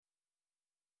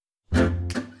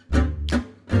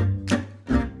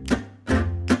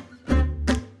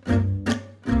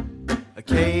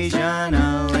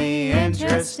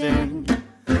interesting.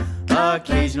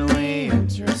 Occasionally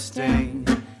interesting.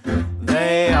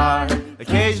 They are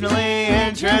occasionally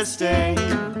interesting.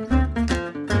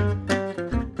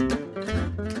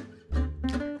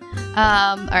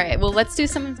 All right. Well, let's do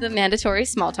some of the mandatory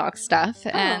small talk stuff.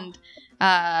 And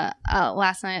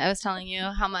last night I was telling you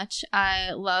how much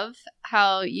I love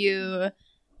how you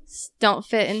so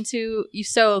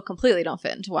completely don't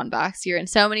fit into one box. You're in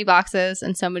so many boxes,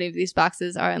 and so many of these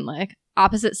boxes are in like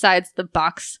opposite sides of the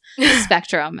box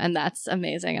spectrum, and that's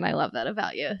amazing, and I love that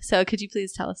about you. So could you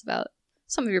please tell us about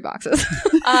some of your boxes?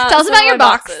 Tell us about your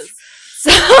boxes.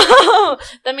 So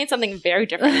that means something very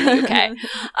different in the UK.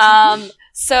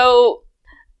 So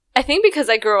I think because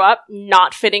I grew up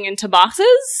not fitting into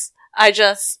boxes, I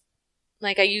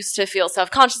used to feel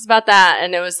self-conscious about that,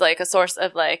 and it was like a source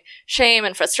of like shame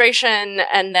and frustration.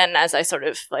 And then as I sort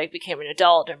of like became an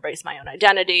adult, embraced my own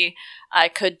identity, I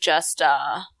could just,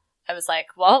 I was like,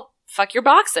 well, fuck your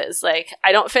boxes. Like,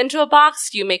 I don't fit into a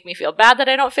box. You make me feel bad that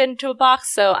I don't fit into a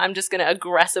box. So I'm just going to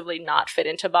aggressively not fit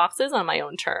into boxes on my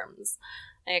own terms.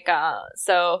 Like,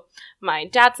 so my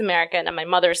dad's American and my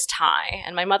mother's Thai.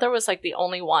 And my mother was like the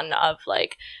only one of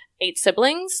like 8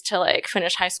 siblings to like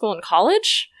finish high school and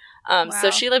college. Wow. So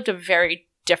she lived a very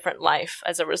different life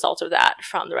as a result of that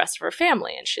from the rest of her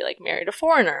family. And she like married a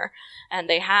foreigner, and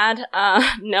they had,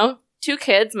 2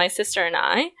 kids, my sister and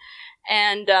I.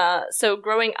 And so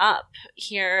growing up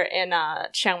here in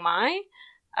Chiang Mai,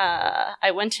 I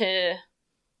went to,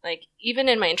 like, even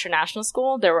in my international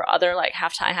school, there were other, like,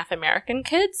 half Thai, half American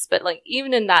kids. But, like,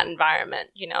 even in that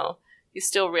environment, you know, you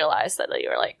still realize that like,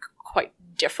 you're, like, quite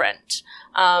different.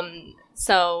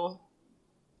 So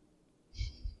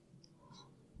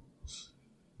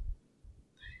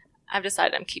I've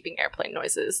decided I'm keeping airplane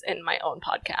noises in my own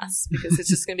podcast because it's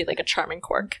just going to be, like, a charming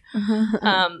quirk.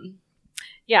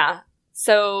 Yeah.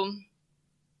 So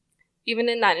even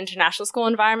in that international school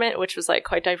environment, which was like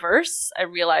quite diverse, I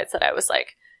realized that I was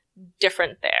like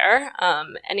different there.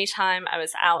 Anytime I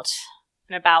was out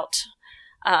and about,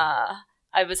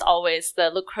 I was always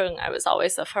the Lukrung. I was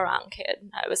always a Farang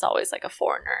kid. I was always like a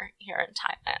foreigner here in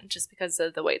Thailand just because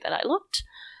of the way that I looked.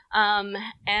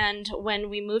 And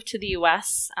when we moved to the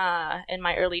US in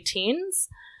my early teens,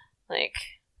 like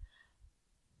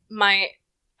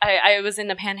I was in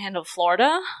the Panhandle of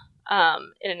Florida,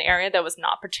 in an area that was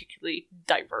not particularly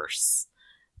diverse.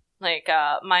 Like,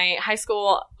 my high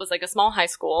school was like a small high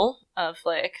school of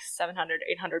like 700,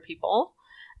 800 people.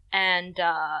 And,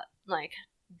 like,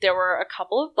 there were a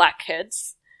couple of Black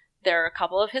kids, there were a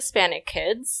couple of Hispanic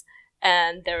kids,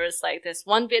 and there was like this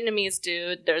one Vietnamese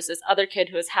dude, there's this other kid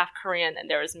who was half Korean, and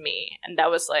there was me. And that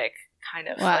was like kind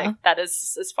of like, that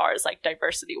is as far as like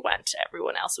diversity went.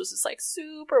 Everyone else was just like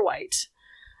super white.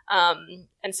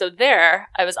 And so there,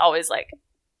 I was always like,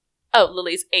 oh,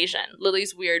 Lily's Asian.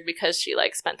 Lily's weird because she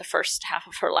like spent the first half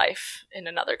of her life in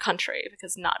another country,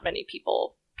 because not many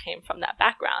people came from that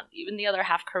background. Even the other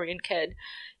half Korean kid,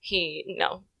 he'd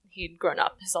grown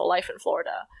up his whole life in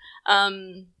Florida.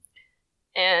 And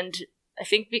I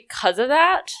think because of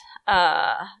that,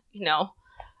 I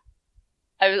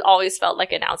always felt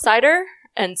like an outsider.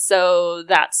 And so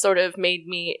that sort of made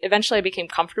me, eventually I became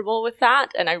comfortable with that.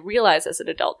 And I realized as an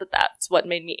adult that that's what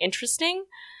made me interesting.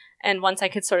 And once I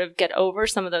could sort of get over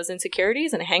some of those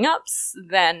insecurities and hangups,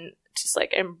 then just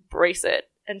like embrace it.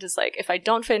 And just like, if I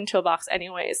don't fit into a box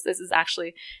anyways, this is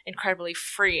actually incredibly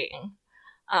freeing.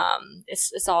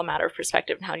 It's all a matter of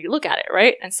perspective and how you look at it,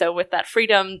 right? And so with that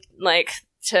freedom, like,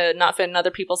 to not fit in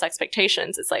other people's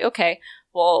expectations, it's like, okay,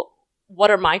 well, what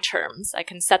are my terms? I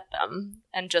can set them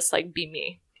and just like be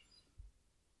me.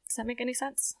 Does that make any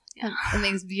sense? Yeah, it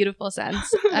makes beautiful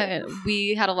sense.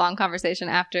 We had a long conversation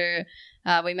after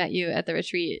we met you at the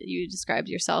retreat. You described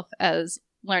yourself as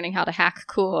learning how to hack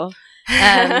cool,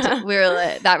 and we were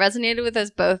like, that resonated with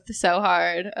us both so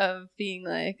hard. Of being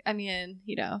like, I mean,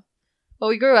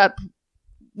 we grew up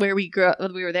where we grew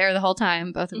up. We were there the whole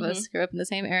time. Both of us grew up in the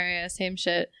same area, same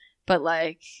shit, but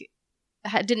like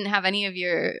didn't have any of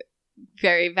your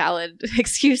very valid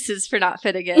excuses for not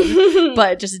fitting in,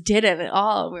 but just didn't at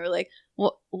all. We were like,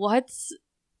 what's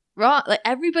wrong? Like,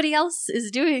 everybody else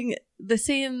is doing the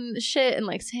same shit and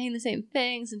like saying the same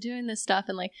things and doing this stuff,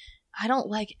 and like, I don't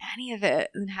like any of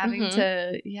it. And having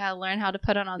to learn how to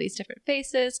put on all these different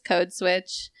faces, code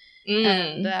switch,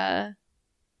 and man.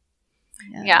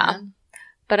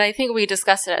 But I think we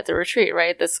discussed it at the retreat,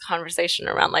 right? This conversation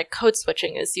around like code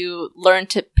switching is you learn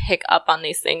to pick up on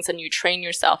these things and you train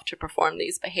yourself to perform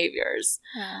these behaviors.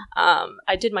 Yeah.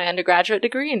 I did my undergraduate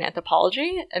degree in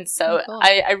anthropology. And so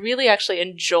I really actually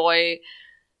enjoy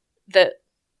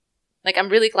like, I'm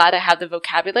really glad I have the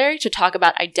vocabulary to talk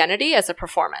about identity as a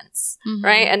performance,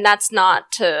 right? And that's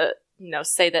not to,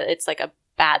 say that it's like a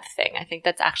bad thing. I think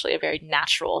that's actually a very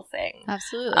natural thing.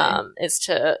 Absolutely. Is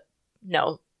to,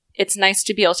 it's nice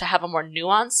to be able to have a more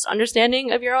nuanced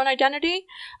understanding of your own identity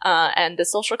and the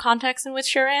social context in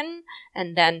which you're in,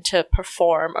 and then to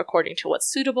perform according to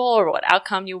what's suitable or what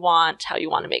outcome you want, how you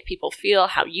want to make people feel,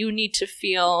 how you need to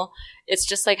feel. It's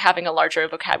just like having a larger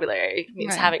vocabulary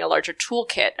means having a larger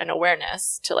toolkit and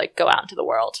awareness to like go out into the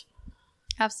world.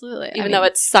 Absolutely. Even though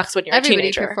it sucks when you're a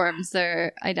teenager. Everybody performs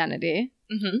their identity.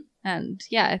 And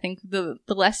yeah, I think the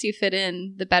less you fit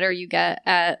in, the better you get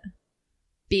at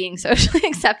being socially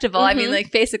acceptable. I mean,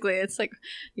 like, basically it's like,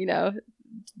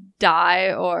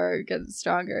 die or get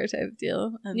stronger type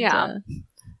deal. And,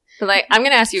 but like, I'm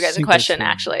going to ask you guys a question,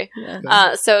 actually.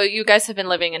 Yeah. So you guys have been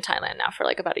living in Thailand now for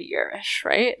like about a year-ish,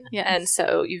 right? Yes. And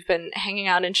so you've been hanging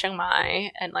out in Chiang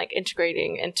Mai and like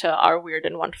integrating into our weird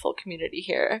and wonderful community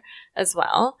here as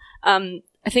well.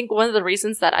 I think one of the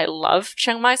reasons that I love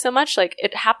Chiang Mai so much, like,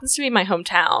 it happens to be my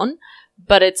hometown,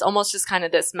 but it's almost just kind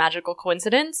of this magical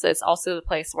coincidence. It's also the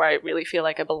place where I really feel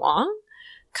like I belong.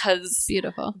 Cause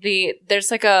beautiful.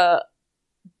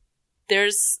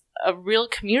 There's a real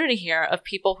community here of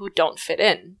people who don't fit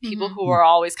in, people who are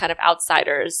always kind of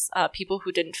outsiders, people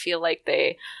who didn't feel like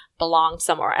they belonged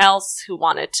somewhere else, who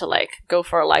wanted to like go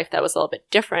for a life that was a little bit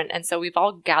different. And so we've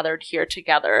all gathered here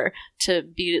together to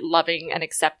be loving and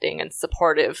accepting and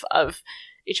supportive of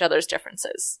each other's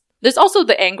differences. There's also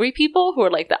the angry people who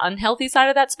are like the unhealthy side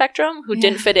of that spectrum who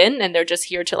didn't fit in, and they're just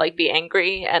here to like be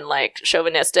angry and like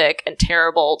chauvinistic and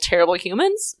terrible, terrible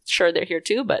humans. Sure, they're here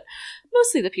too, but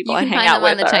mostly the people I hang out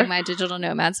with on the are Chiang Mai Digital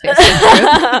Nomads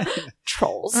Facebook group.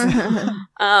 Trolls.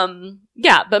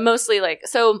 Yeah, but mostly like,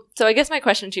 so I guess my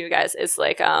question to you guys is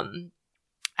like,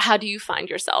 how do you find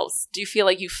yourselves? Do you feel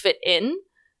like you fit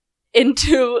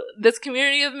into this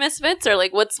community of misfits, or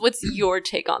like what's your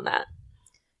take on that?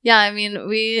 Yeah, I mean,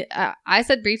 I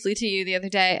said briefly to you the other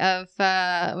day of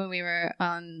when we were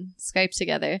on Skype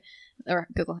together, or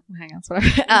Google Hangouts,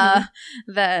 whatever,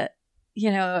 that,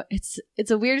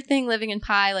 it's a weird thing living in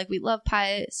Pai. Like, we love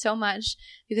Pai so much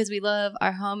because we love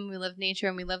our home, we love nature,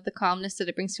 and we love the calmness that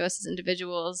it brings to us as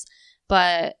individuals.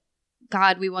 But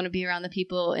God, we want to be around the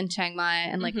people in Chiang Mai.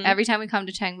 And like every time we come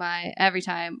to Chiang Mai, every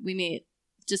time we meet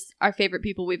just our favorite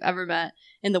people we've ever met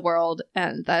in the world.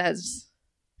 And that has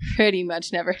pretty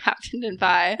much never happened in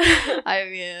Pai. I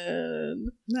mean,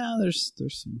 no, there's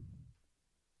some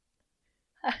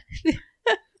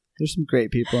there's some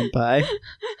great people in Pai.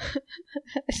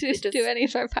 Do any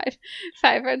of our Pai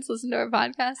friends listen to our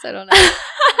podcast? I don't know.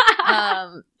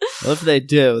 Well, if they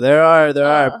do, there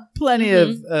are plenty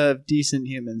of decent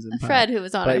humans in Pai. Fred, who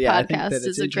was on our podcast, I think that it's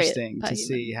is interesting a great to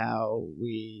see how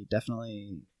we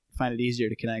definitely find it easier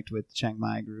to connect with Chiang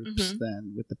Mai groups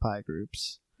than with the Pai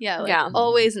groups. Yeah,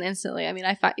 always and instantly. I mean,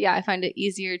 I find it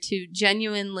easier to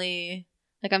genuinely,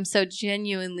 like, I'm so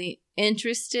genuinely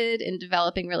interested in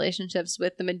developing relationships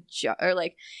with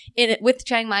with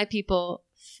Chiang Mai people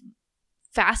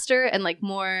faster and like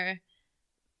more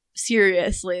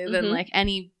seriously than like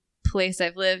any place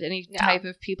I've lived, any type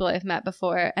of people I've met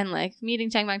before, and like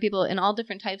meeting Chiang Mai people in all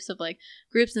different types of like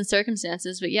groups and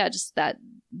circumstances. But yeah, just that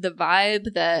the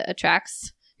vibe that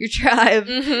attracts your tribe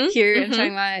here in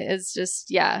Chiang Mai is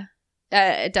just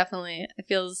it definitely it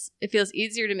feels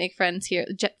easier to make friends here,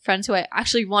 friends who I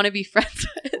actually want to be friends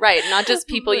with. Right, not just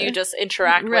people you just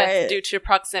interact with due to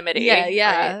proximity.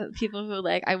 Right? People who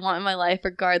like I want in my life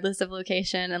regardless of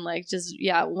location, and like just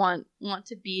want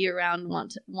to be around,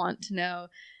 want to know.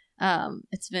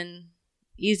 It's been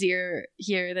easier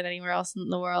here than anywhere else in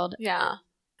the world. Yeah,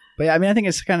 but I mean, I think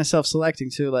it's kind of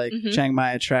self-selecting too. Like Chiang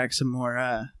Mai attracts a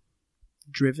more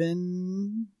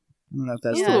driven. I don't know if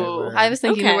that's the word. I was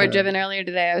thinking the word driven earlier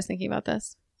today. I was thinking about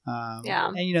this. And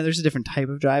there's a different type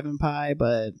of drive in Pai,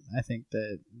 but I think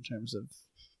that in terms of,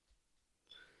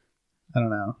 I don't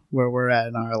know, where we're at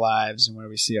in our lives and where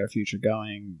we see our future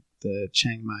going, the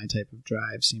Chiang Mai type of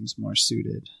drive seems more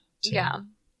suited to,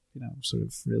 sort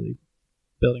of really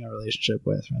building a relationship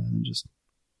with rather than just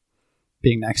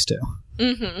being next to.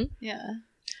 Yeah.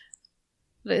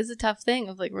 But it's a tough thing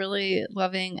of like really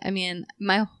loving. I mean,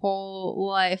 my whole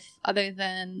life, other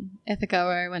than Ithaca,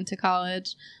 where I went to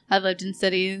college, I've lived in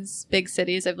cities, big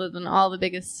cities. I've lived in all the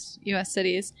biggest U.S.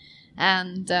 cities.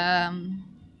 And, I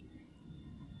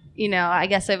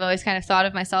guess I've always kind of thought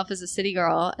of myself as a city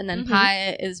girl. And then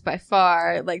Pai is by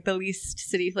far like the least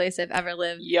city place I've ever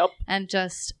lived. Yep. And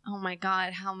just, oh my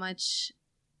God, how much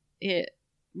it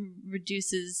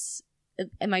reduces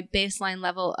my baseline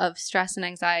level of stress and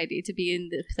anxiety to be in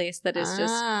the place that is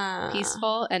just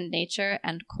peaceful and nature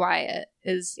and quiet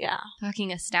is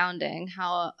fucking astounding.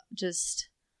 How just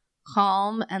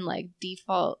calm and like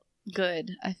default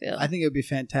good I feel. I think it would be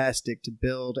fantastic to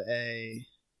build a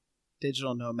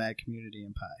digital nomad community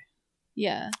in Pi.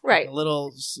 Yeah. Right. A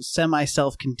little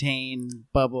semi-self-contained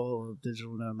bubble of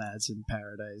digital nomads in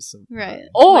paradise. Right.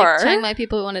 Or like Chiang Mai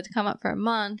people who wanted to come up for a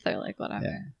month or like whatever.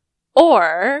 Yeah.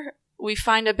 Or we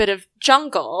find a bit of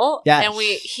jungle and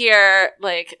we hear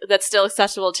like that's still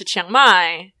accessible to Chiang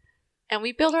Mai and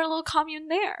we build our little commune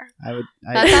there. I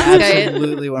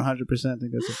absolutely 100%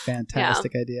 think that's a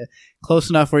fantastic idea. Close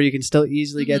enough where you can still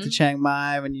easily get to Chiang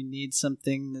Mai when you need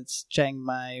something that's Chiang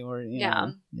Mai or, you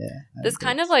know. Yeah. This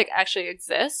kind of like actually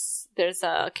exists. There's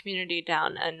a community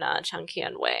down in Chiang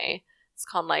Kien Way. It's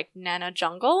called like Nana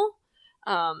Jungle.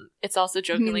 It's also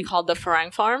jokingly called the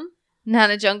Farang Farm.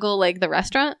 Nana Jungle, like the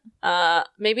restaurant?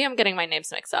 Maybe I'm getting my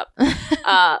names mixed up.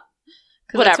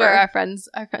 Whatever. That's where our friends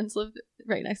live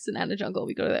right next to Nana Jungle.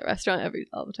 We go to that restaurant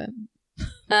all the time.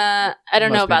 I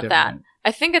don't know about that.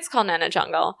 I think it's called Nana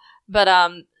Jungle, but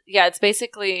yeah, it's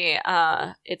basically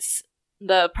it's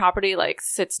the property like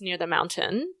sits near the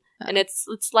mountain, and it's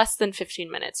less than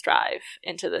 15 minutes drive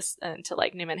into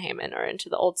like Nymannhammon or into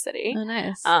the old city. Oh,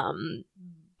 nice.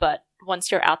 But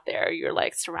once you're out there, you're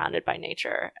like surrounded by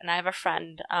nature. And I have a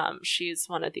friend, she's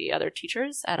one of the other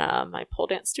teachers at my pole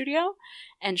dance studio,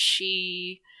 and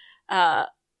she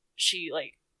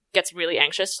like gets really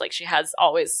anxious. Like she has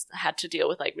always had to deal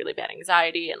with like really bad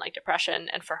anxiety and like depression.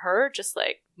 And for her, just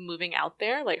like moving out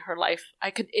there, like her life,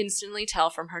 I could instantly tell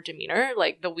from her demeanor,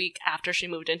 like the week after she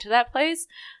moved into that place,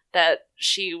 that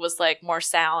she was like more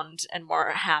sound and more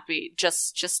happy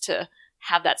just to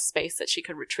have that space that she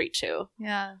could retreat to.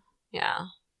 Yeah. Yeah.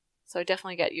 So I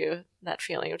definitely get you that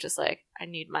feeling of just like, I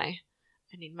need my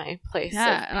place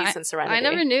of peace and serenity. I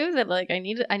never knew that like I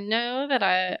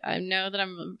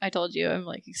told you I'm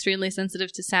like extremely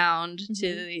sensitive to sound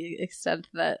to the extent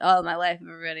that all my life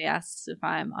everybody asks if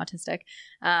I'm autistic.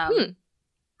 I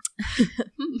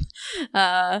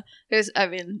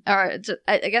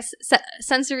guess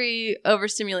sensory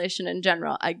overstimulation in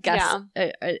general, I guess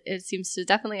it seems to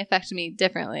definitely affect me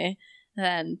differently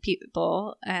than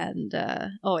people, and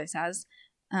always has.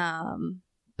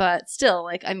 But still,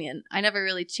 like, I mean, I never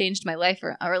really changed my life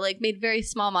or like made very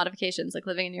small modifications. Like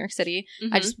living in New York City,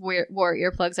 I just wore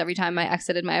earplugs every time I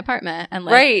exited my apartment, and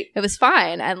like it was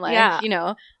fine. And like you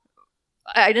know,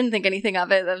 I didn't think anything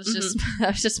of it. That was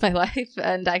just my life,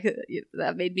 and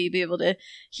that made me be able to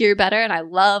hear better. And I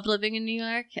loved living in New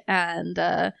York, and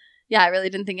I really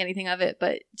didn't think anything of it.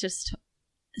 But just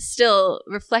still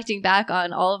reflecting back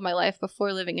on all of my life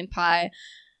before living in Pi,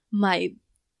 my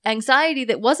anxiety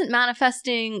that wasn't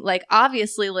manifesting like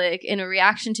obviously like in a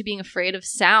reaction to being afraid of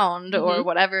sound or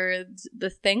whatever the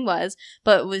thing was,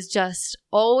 but was just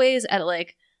always at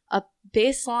like a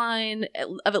baseline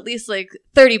of at least like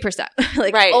 30%.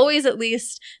 Like always at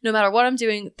least, no matter what I'm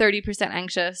doing, 30%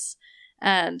 anxious.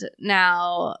 And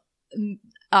now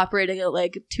operating at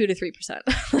like 2 to 3%.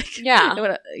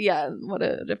 What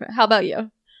a different. How about you?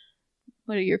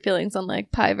 What are your feelings on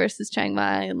like Pi versus Chiang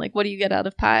Mai, and like what do you get out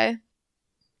of Pi? I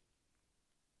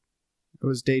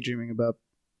was daydreaming about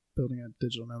building a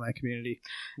digital nomad community.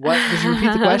 What? Did you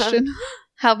repeat the question?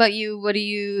 How about you? What do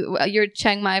you? You're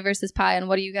Chiang Mai versus Pi, and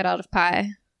what do you get out of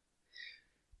Pi?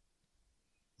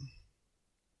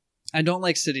 I don't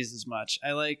like cities as much.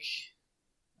 I like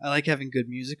having good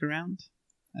music around.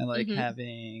 I like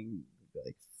having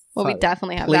like. Well, we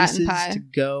definitely have that in Pi. Places to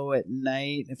go at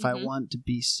night if I want to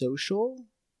be social,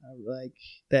 like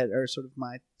that are sort of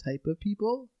my type of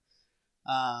people.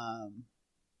 I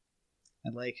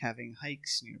like having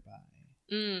hikes nearby.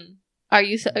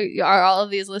 Are all of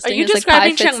these listings? Are you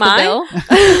describing Chiang Mai?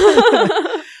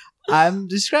 I'm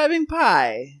describing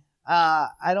Pi.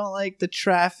 I don't like the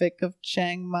traffic of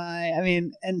Chiang Mai. I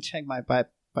mean, and Chiang Mai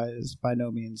is by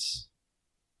no means,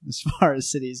 as far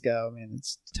as cities go, I mean,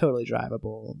 it's totally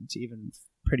drivable. It's even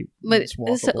pretty. It's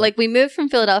walkable. Like we moved from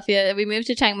Philadelphia. We moved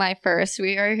to Chiang Mai first.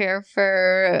 We were here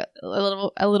for a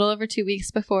little over 2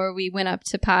 weeks before we went up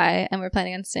to Pi, and we're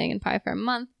planning on staying in Pi for a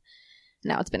month.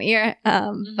 Now it's been a year.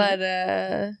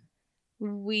 But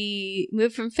we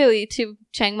moved from Philly to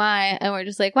Chiang Mai, and we're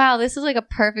just like, wow, this is like a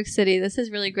perfect city. This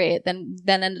is really great. Then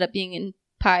ended up being in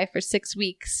Pi for 6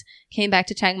 weeks. Came back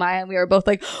to Chiang Mai, and we were both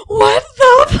like, what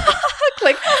the fuck?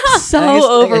 Like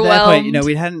so overwhelmed. At that point, you know,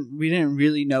 we didn't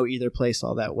really know either place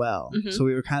all that well, so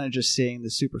we were kind of just seeing the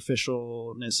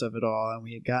superficialness of it all, and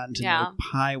we had gotten to know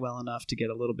Pi well enough to get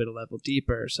a little bit of level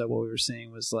deeper. So what we were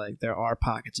seeing was like there are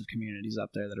pockets of communities up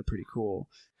there that are pretty cool.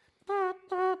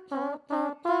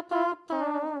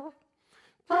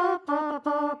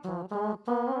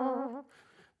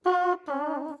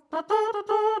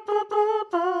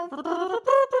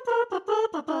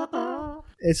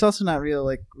 It's also not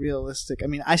realistic. I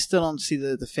mean, I still don't see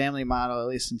the family model, at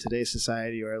least in today's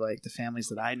society, or like the families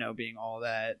that I know, being all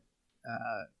that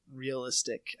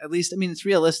realistic. At least, I mean, it's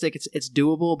realistic. It's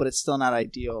doable, but it's still not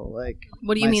ideal. Like,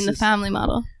 what do you mean the family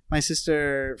model? My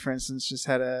sister, for instance, just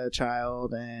had a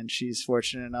child, and she's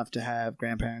fortunate enough to have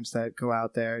grandparents that go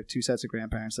out there. 2 sets of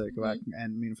grandparents that go out, and I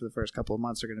mean, for the first couple of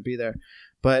months, are going to be there.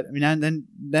 But I mean, and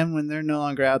then when they're no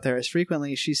longer out there as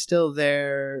frequently, she's still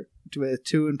there with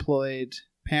 2 employed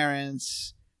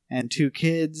parents and 2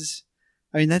 kids.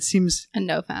 I mean, that seems... And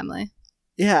no family.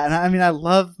 Yeah, and I mean, I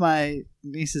love my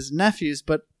nieces and nephews,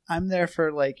 but I'm there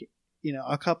for like,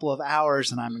 a couple of hours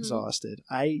and I'm exhausted.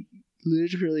 I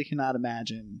literally cannot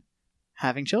imagine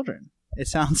having children. It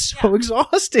sounds so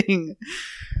exhausting.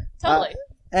 Totally.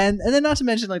 And then not to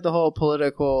mention like the whole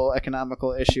political,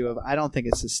 economical issue of, I don't think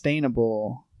it's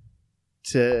sustainable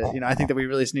to, I think that we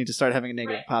really need to start having a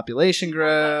negative population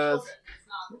growth.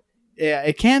 Yeah,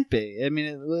 it can't be. I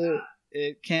mean,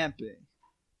 it can't be.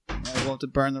 We'll have to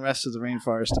burn the rest of the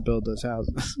rainforest to build those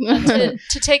houses.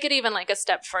 to take it even like a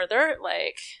step further,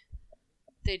 like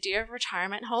the idea of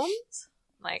retirement homes,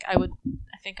 like I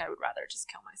think I would rather just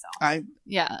kill myself.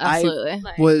 Absolutely.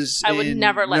 I would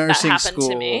never let that happen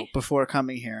to me. Before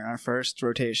coming here, and our first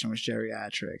rotation was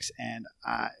geriatrics, and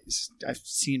I've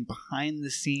seen behind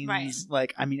the scenes. Right.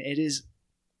 Like, I mean, it is.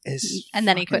 And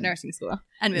then he quit nursing school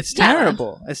and moved. It's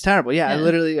terrible. It's terrible. Yeah,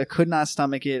 I could not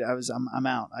stomach it. I'm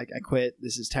out. I quit.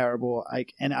 This is terrible.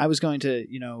 And I was going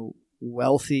to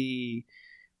wealthy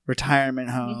retirement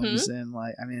homes and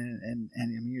like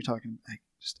and you're talking like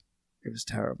just it was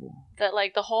terrible. That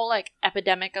like the whole like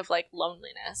epidemic of like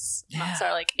loneliness amongst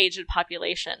our like aged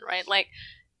population, right? Like,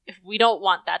 if we don't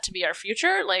want that to be our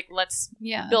future, like let's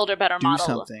build a better model.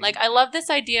 Something. Like I love this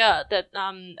idea that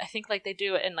I think like they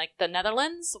do it in like the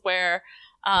Netherlands where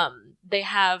they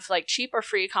have like cheap or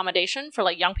free accommodation for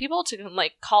like young people to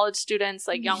like college students,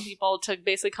 like young people to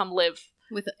basically come live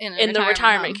in the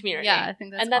retirement community. Yeah, I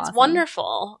think that's awesome.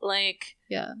 Wonderful. Like,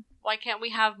 why can't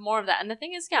we have more of that? And the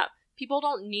thing is, people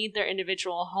don't need their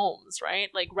individual homes, right?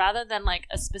 Like, rather than like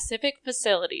a specific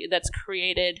facility that's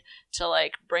created to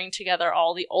like bring together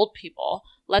all the old people,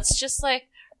 let's just like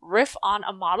riff on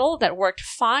a model that worked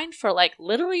fine for like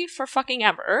literally for fucking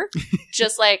ever.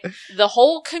 Just like the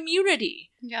whole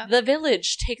community, the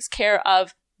village takes care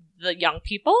of the young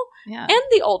people and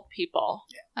the old people.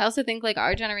 I also think like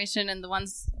our generation and the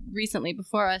ones recently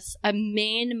before us, a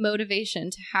main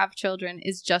motivation to have children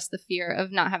is just the fear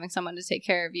of not having someone to take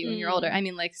care of you when you're older. I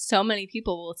mean, like so many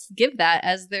people will give that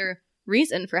as their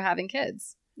reason for having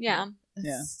kids. Yeah.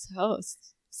 It's so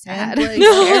sad. And, like,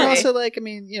 and also like, I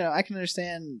mean, I can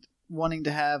understand wanting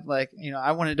to have like,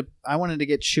 I wanted to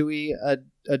get Chewy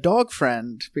a dog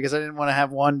friend because I didn't want to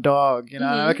have one dog, and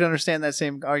I can understand that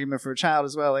same argument for a child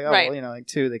as well. Like, like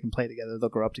 2, they can play together, they'll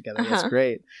grow up together. That's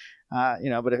great.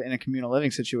 But if in a communal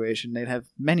living situation, they'd have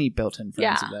many built-in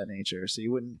friends of that nature. So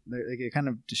you wouldn't, it kind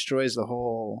of destroys the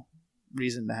whole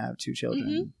reason to have 2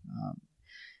 children.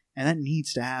 And that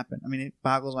needs to happen. I mean, it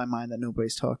boggles my mind that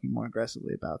nobody's talking more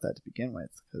aggressively about that to begin with,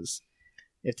 because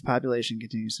if the population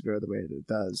continues to grow the way that it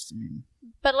does, I mean...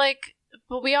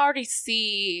 But we already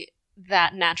see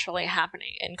that naturally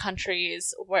happening in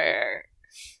countries where...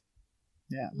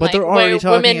 Yeah, but they're already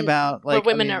talking about, like,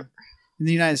 women are... In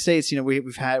the United States,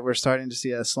 we're starting to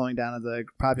see a slowing down of the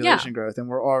population growth, and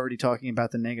we're already talking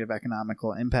about the negative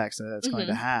economical impacts that that's going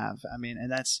to have. I mean, and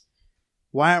that's...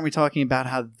 Why aren't we talking about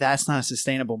how that's not a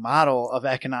sustainable model of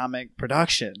economic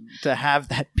production to have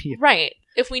that be... Right.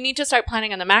 If we need to start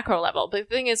planning on the macro level. But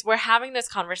the thing is, we're having this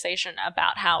conversation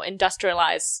about how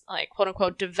industrialized, like, quote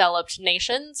unquote, developed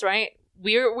nations, right?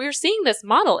 We're seeing this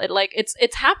model.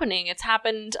 It's happening. It's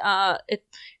happened.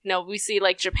 We see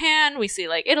like Japan, we see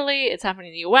like Italy. It's happening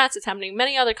in the U.S. It's happening in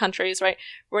many other countries, right?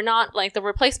 We're not like the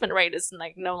replacement rate is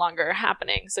like no longer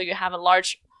happening. So you have a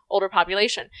large older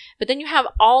population, but then you have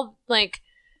all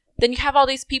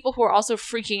these people who are also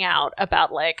freaking out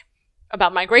about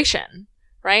migration.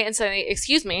 Right. And so,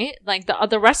 excuse me, like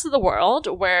the rest of the world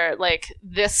where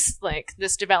this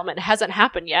development hasn't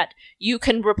happened yet, you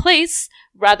can replace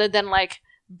rather than like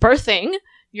birthing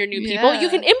your new people, you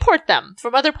can import them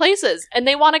from other places and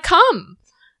they want to come.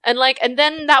 And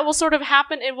then that will sort of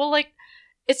happen. It will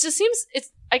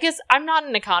I guess I'm not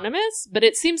an economist, but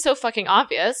it seems so fucking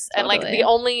obvious. Totally. And like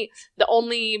the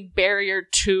only barrier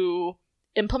to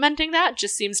implementing that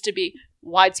just seems to be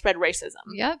widespread racism.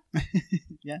 Yep.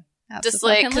 Yeah. Just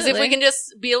like, because if we can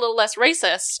just be a little less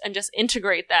racist and just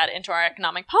integrate that into our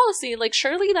economic policy, like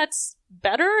surely that's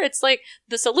better. It's like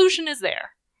the solution is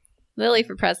there. Lily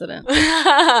for president.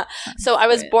 So I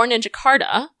was born in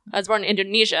Jakarta. I was born in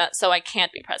Indonesia, so I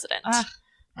can't be president.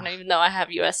 And even though I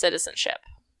have U.S. citizenship.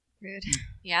 Rude.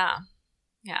 Yeah.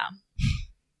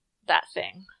 That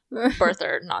thing.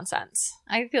 Birther nonsense.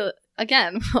 I feel,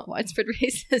 again, widespread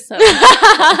racism.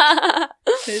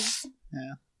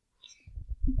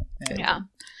 Yeah.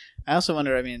 I also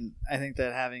wonder, I mean, I think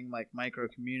that having like micro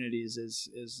communities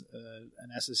is a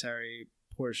necessary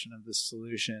portion of the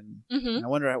solution. And I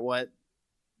wonder at what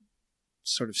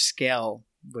sort of scale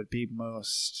would be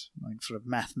most like sort of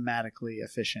mathematically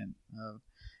efficient of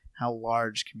how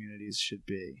large communities should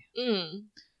be.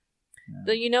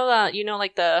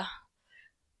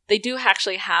 They do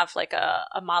actually have like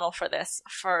a model for this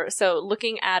so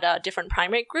looking at different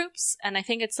primate groups, and I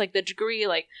think it's like the degree,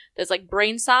 like there's like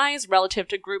brain size relative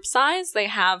to group size. They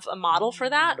have a model for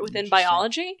that within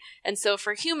biology. And so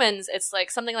for humans, it's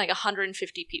like something like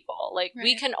 150 people. Like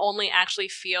we can only actually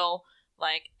feel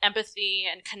like empathy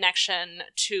and connection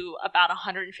to about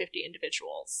 150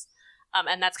 individuals.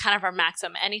 And that's kind of our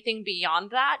maximum. Anything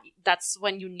beyond that, that's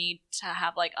when you need to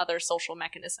have like other social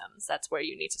mechanisms. That's where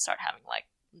you need to start having like,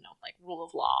 like rule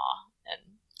of law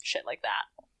and shit like that.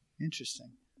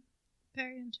 Interesting.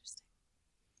 Very interesting.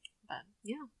 But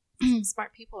yeah,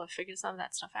 smart people have figured some of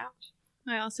that stuff out.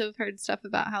 I also have heard stuff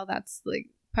about how that's like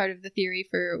part of the theory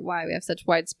for why we have such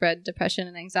widespread depression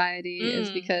and anxiety is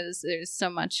because there's so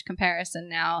much comparison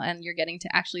now, and you're getting to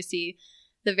actually see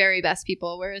the very best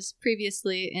people, whereas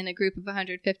previously in a group of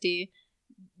 150,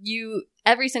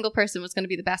 every single person was going to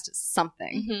be the best at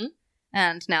something.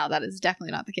 And now that is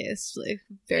definitely not the case. Like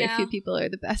very few people are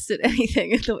the best at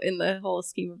anything in the whole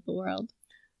scheme of the world.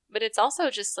 But it's also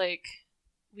just like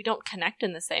we don't connect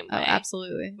in the same way. Oh,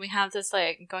 absolutely. We have this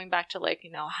like going back to like,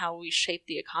 how we shape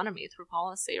the economy through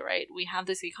policy, right? We have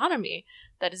this economy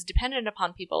that is dependent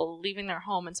upon people leaving their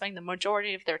home and spending the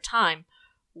majority of their time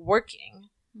working.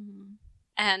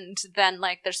 And then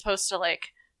like they're supposed to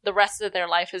like the rest of their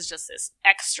life is just this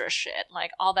extra shit,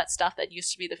 like all that stuff that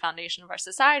used to be the foundation of our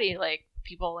society, like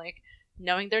people like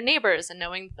knowing their neighbors and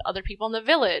knowing other people in the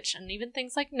village, and even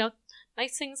things like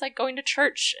nice things like going to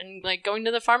church and like going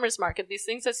to the farmer's market, these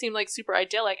things that seem like super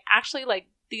idyllic, actually like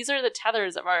these are the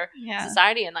tethers of our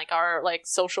society and like our like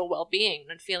social well-being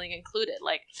and feeling included.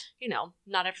 Like,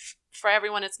 not for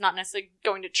everyone it's not necessarily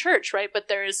going to church, right? But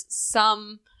there's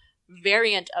some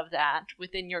variant of that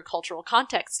within your cultural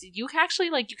context. You actually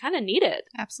you kind of need it.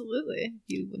 Absolutely.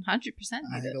 You 100% need it.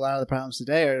 I think a lot of the problems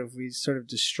today are if we sort of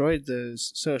destroyed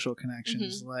those social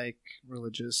connections, like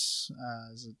religious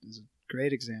is a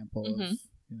great example of,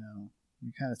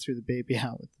 we kind of threw the baby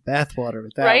out with the bathwater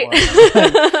with that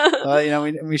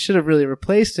one. We should have really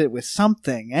replaced it with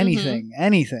something, anything,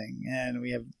 and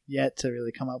we have yet to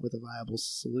really come up with a viable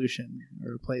solution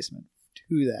or replacement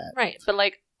to that. Right, but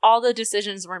like all the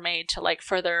decisions were made to like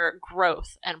further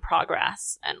growth and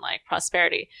progress and like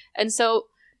prosperity. And so,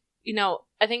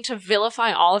 I think to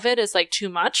vilify all of it is like too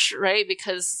much, right?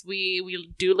 Because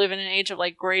we do live in an age of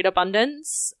like great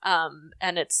abundance.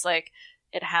 And it's like,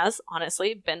 it has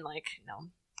honestly been like,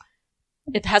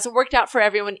 it hasn't worked out for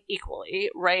everyone equally,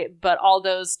 right? But all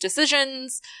those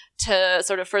decisions to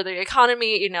sort of further the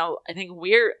economy, I think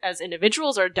we're as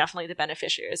individuals are definitely the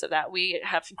beneficiaries of that. We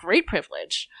have great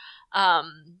privilege.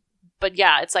 But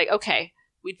yeah, it's like, okay,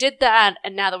 we did that,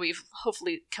 and now that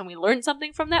hopefully, can we learn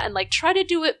something from that and like try to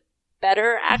do it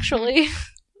better, actually?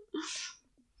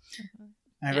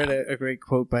 I read a great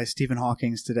quote by Stephen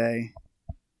Hawking today.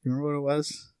 You remember what it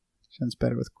was? Sounds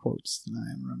better with quotes than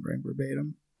I am remembering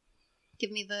verbatim.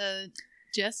 Give me the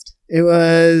gist. It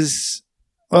was,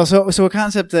 so a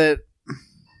concept that,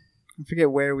 I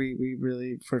forget where we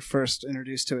really first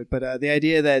introduced to it, but the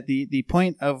idea that the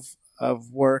point of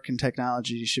work and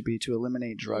technology should be to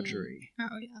eliminate drudgery.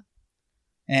 Oh yeah.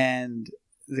 And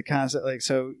the concept, like,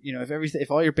 so, if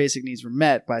all your basic needs were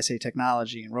met by, say,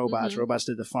 technology and robots, robots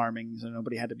did the farming, so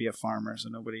nobody had to be a farmer, so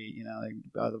nobody,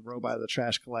 the robot, the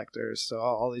trash collectors, so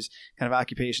all these kind of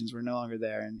occupations were no longer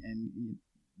there, and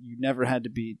you never had to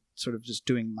be sort of just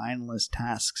doing mindless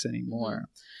tasks anymore.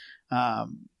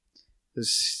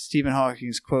 There's Stephen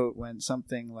Hawking's quote went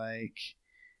something like,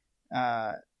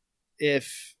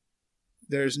 if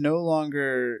there's no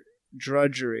longer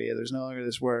drudgery, there's no longer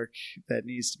this work that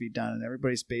needs to be done, and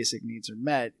everybody's basic needs are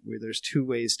met, where there's two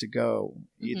ways to go.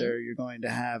 Either you're going to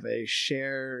have a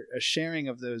sharing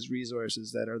of those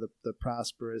resources that are the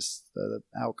prosperous, the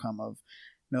outcome of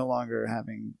no longer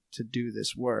having to do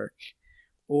this work,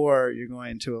 or you're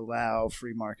going to allow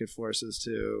free market forces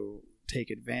to take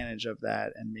advantage of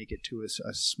that and make it to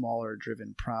a smaller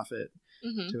driven profit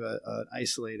to an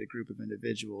isolated group of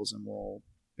individuals, and will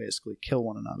basically kill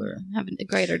one another. Have a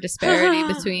greater disparity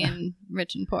between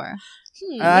rich and poor.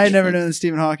 I never knew that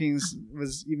Stephen Hawking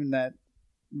was even that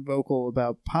vocal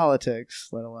about politics,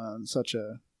 let alone such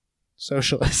a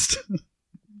socialist.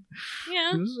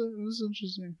 Yeah. It was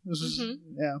interesting.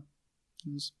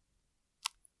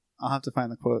 I'll have to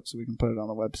find the quote so we can put it on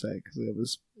the website, because it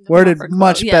was worded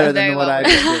much better than what I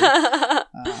did.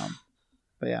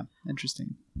 But yeah,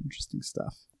 interesting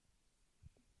stuff.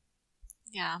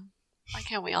 Yeah. Why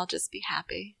can't we all just be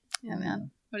happy? Yeah,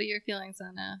 man. What are your feelings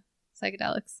on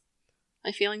psychedelics?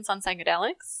 My feelings on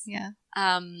psychedelics? Yeah.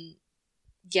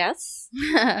 Yes.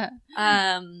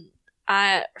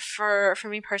 For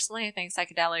me personally, I think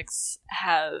psychedelics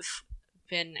have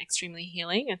been extremely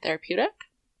healing and therapeutic.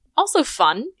 Also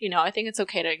fun, I think it's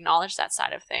okay to acknowledge that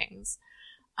side of things.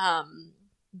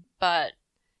 But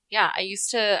yeah, I used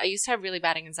to have really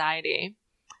bad anxiety,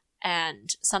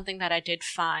 and something that I did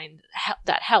find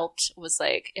that helped was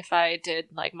like if I did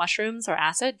like mushrooms or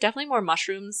acid. Definitely more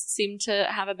mushrooms seem to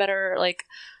have a better, like,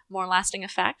 more lasting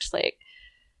effect. Like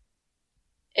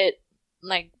it,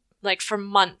 like for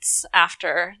months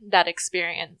after that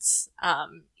experience,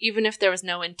 even if there was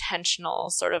no intentional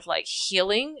sort of like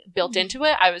healing built into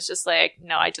it, I was just like,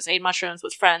 no, I just ate mushrooms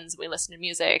with friends. We listened to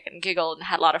music and giggled and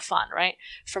had a lot of fun, right?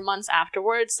 For months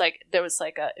afterwards, like it was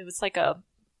like a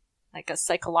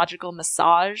psychological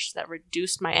massage that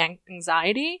reduced my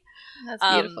anxiety. That's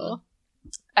beautiful.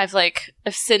 I've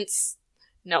since,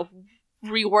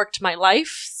 reworked my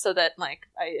life so that like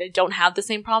I don't have the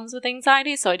same problems with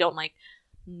anxiety, so I don't like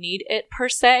need it per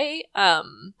se.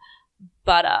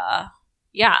 But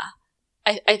yeah,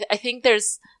 I think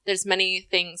there's many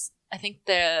things. I think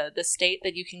the state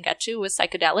that you can get to with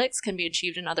psychedelics can be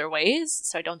achieved in other ways.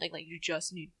 So I don't think like you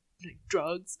just need like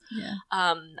drugs. Yeah.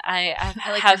 I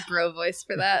like your bro voice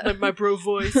for that. Like my bro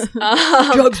voice.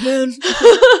 Drugs, man.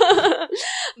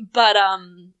 But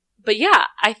yeah,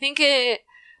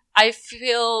 I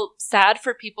feel sad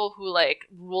for people who like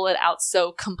rule it out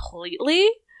so completely,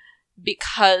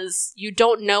 because you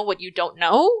don't know what you don't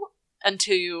know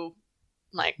until you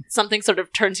like something sort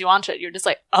of turns you onto it. You're just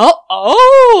like,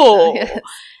 oh, yes.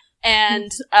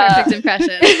 And perfect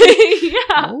impression.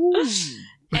 Yeah.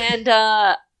 And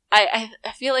I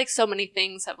feel like so many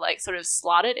things have like sort of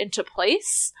slotted into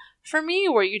place for me,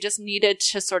 where you just needed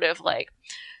to sort of like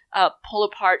pull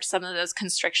apart some of those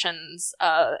constrictions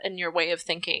in your way of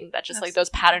thinking, that just like those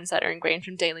patterns that are ingrained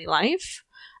from daily life.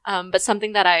 But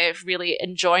something that I really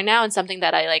enjoy now, and something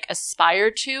that I like aspire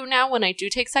to now when I do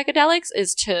take psychedelics,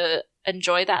 is to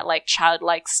enjoy that like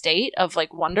childlike state of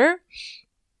like wonder.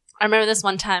 I remember this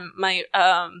one time, my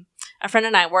a friend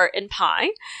and I were in Pi,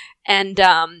 and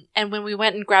when we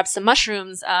went and grabbed some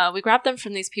mushrooms, we grabbed them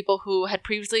from these people who had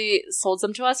previously sold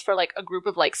them to us for like a group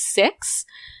of like 6,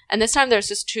 and this time there's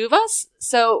just 2 of us.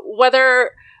 So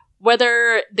whether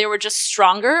they were just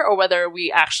stronger, or whether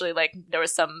we actually like there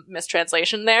was some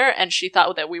mistranslation there, and she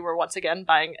thought that we were once again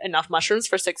buying enough mushrooms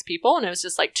for 6 people, and it was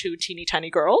just like 2 teeny tiny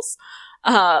girls.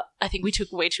 I think we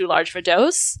took way too large of a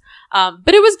dose,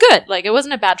 but it was good. Like it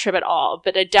wasn't a bad trip at all,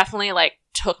 but it definitely like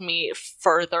took me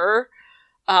further,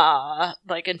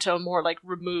 like into a more like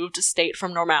removed state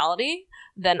from normality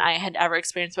than I had ever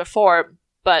experienced before.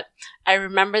 But I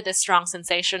remember this strong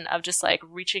sensation of just like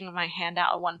reaching my hand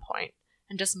out at one point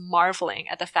and just marveling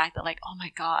at the fact that like, oh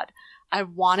my God, I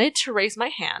wanted to raise my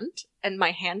hand and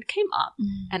my hand came up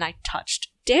and I touched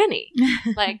Danny.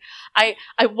 Like I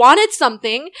wanted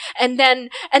something, and then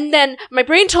my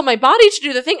brain told my body to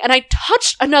do the thing, and I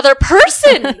touched another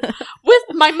person with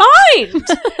my mind.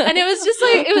 And it was just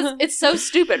like it's so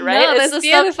stupid, right? No, that's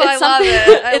beautiful. I love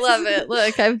it. I love it.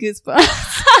 Look, I have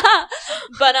goosebumps.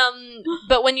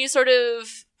 But when you sort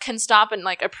of can stop and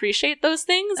like appreciate those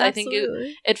things, Absolutely. I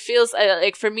think it feels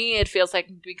like, for me, it feels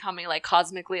like becoming like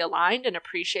cosmically aligned and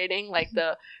appreciating like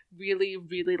the really,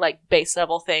 really like base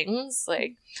level things,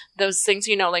 like those things,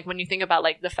 like when you think about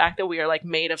like the fact that we are like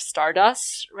made of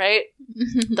stardust, right?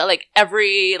 That like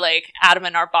every like atom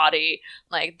in our body,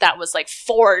 like that was like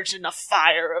forged in the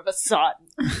fire of a sun,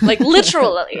 like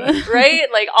literally, right?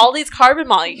 Like all these carbon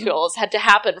molecules had to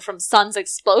happen from suns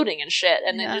exploding and shit,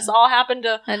 and it just all happened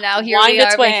to and now here wind we are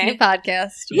its way. making a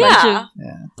podcast. Yeah.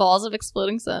 Balls of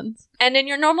exploding suns. And in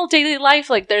your normal daily life,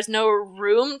 like there's no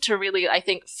room to really, I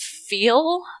think,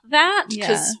 feel that,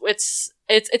 because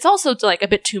it's also like a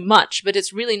bit too much, but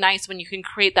it's really nice when you can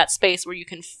create that space where you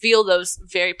can feel those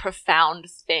very profound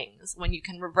things, when you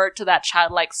can revert to that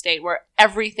childlike state where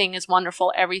everything is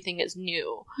wonderful, everything is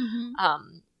new.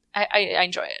 I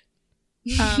enjoy it.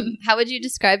 How would you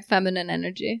describe feminine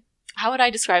energy? How would I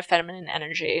describe feminine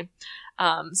energy?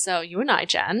 So you and I,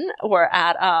 Jen, were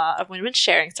at a women's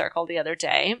sharing circle the other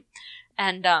day.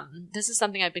 And this is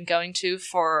something I've been going to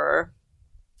for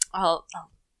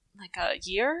like a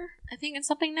year, I think, and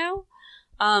something now.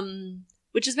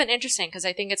 Which has been interesting because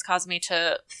I think it's caused me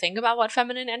to think about what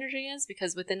feminine energy is,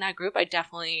 because within that group, I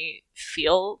definitely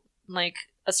feel like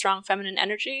a strong feminine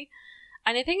energy.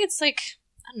 And I think it's like,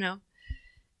 I don't know,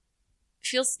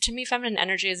 feels to me feminine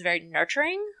energy is very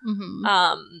nurturing.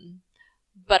 Mm-hmm.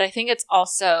 But I think it's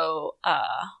also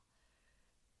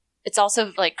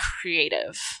like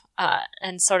creative.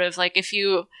 And sort of like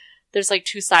there's like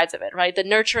two sides of it, right? The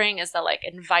nurturing is the like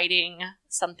inviting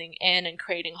something in and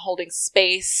holding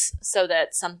space so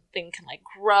that something can like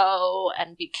grow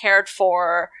and be cared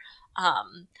for.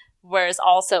 Whereas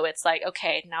also it's like,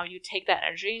 okay, now you take that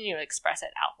energy and you express it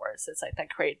outwards. It's like that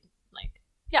create like,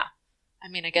 yeah. I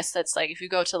mean, I guess that's like, if you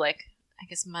go to like, I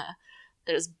guess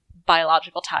there's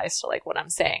biological ties to like what I'm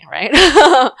saying, right?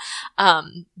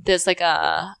 There's like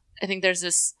I think there's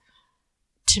this,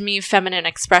 to me, feminine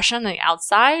expression, the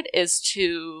outside is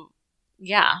to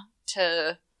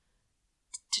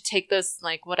take this,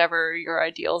 like, whatever your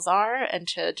ideals are and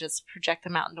to just project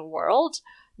them out in the world,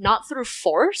 not through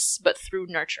force, but through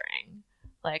nurturing.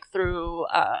 Like, through,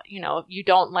 you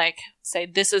don't, like, say,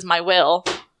 this is my will,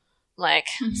 like,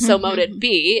 so mote it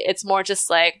be. It's more just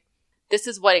like, this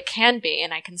is what it can be,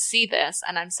 and I can see this,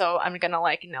 and I'm gonna,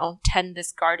 like, tend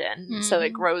this garden so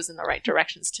it grows in the right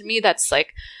directions. To me, that's,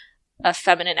 like, a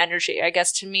feminine energy. I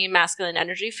guess to me, masculine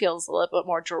energy feels a little bit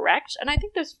more direct, and I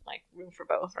think there's like room for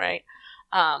both, right?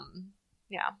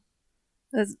 Yeah.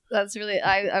 That's really,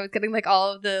 I was getting like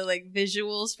all of the like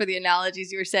visuals for the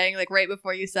analogies you were saying like right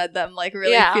before you said them, like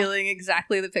really feeling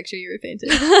exactly the picture you were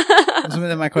painting.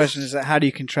 So my question is, how do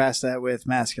you contrast that with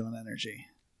masculine energy?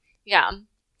 Yeah.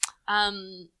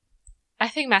 I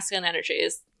think masculine energy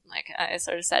is, like I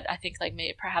sort of said, I think like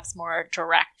maybe perhaps more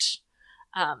direct.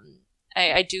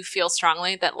 I do feel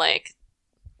strongly that, like,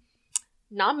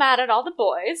 not mad at all the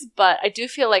boys, but I do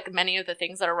feel like many of the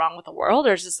things that are wrong with the world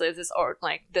are just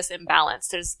this imbalance.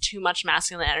 There's too much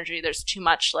masculine energy. There's too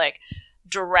much, like,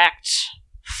 direct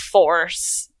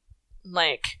force,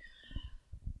 like,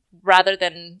 rather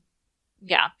than,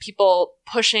 people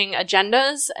pushing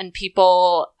agendas and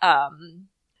people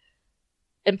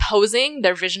imposing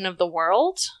their vision of the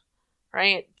world,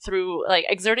 right? Through, like,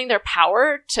 exerting their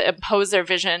power to impose their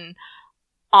vision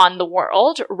on the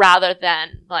world rather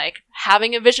than like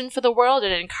having a vision for the world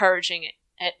and encouraging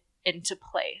it into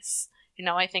place.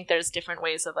 I think there's different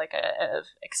ways of like of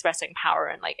expressing power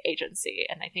and like agency.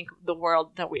 And I think the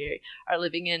world that we are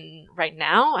living in right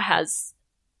now has,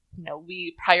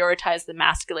 we prioritize the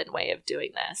masculine way of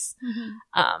doing this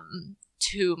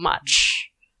too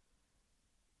much.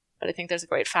 But I think there's a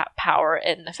great power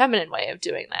in the feminine way of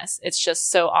doing this. It's just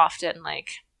so often like,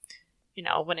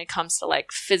 when it comes to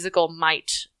like physical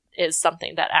might is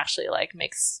something that actually like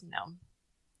makes,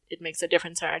 it makes a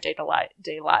difference in our day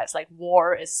lives. Like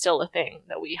war is still a thing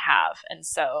that we have. And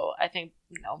so I think,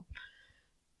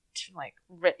 like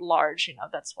writ large,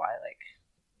 that's why like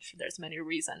there's many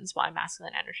reasons why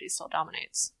masculine energy still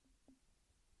dominates.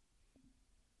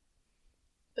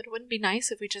 But it wouldn't be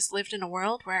nice if we just lived in a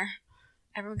world where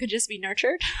everyone could just be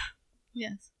nurtured.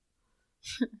 Yes.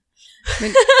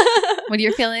 When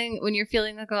you're feeling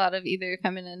like a lot of either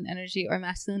feminine energy or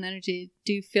masculine energy,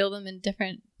 do you feel them in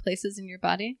different places in your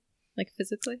body, like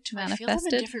physically? Do I feel them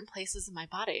in different places in my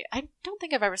body? I don't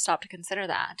think I've ever stopped to consider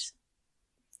that.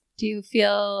 Do you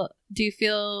feel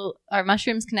are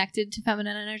mushrooms connected to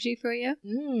feminine energy for you?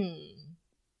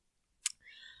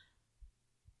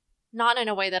 Not in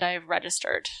a way that I've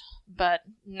registered, but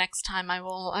next time I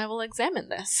will examine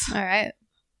this. All right.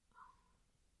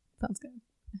 Sounds good.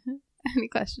 Any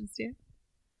questions, dear?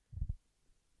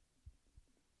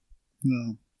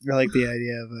 No. I like the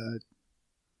idea of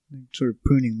sort of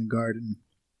pruning the garden.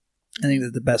 I think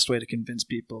that the best way to convince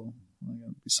people,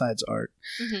 besides art,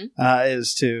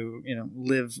 is to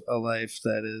live a life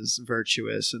that is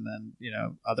virtuous, and then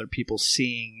other people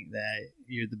seeing that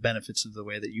you're the benefits of the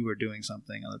way that you are doing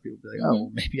something. Other people be like, oh,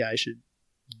 well, maybe I should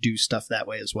do stuff that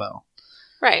way as well.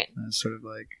 Right. And it's sort of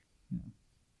like,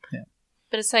 yeah.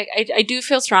 But it's like I do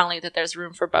feel strongly that there's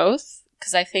room for both,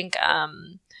 because I think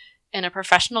in a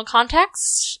professional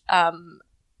context,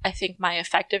 I think my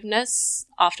effectiveness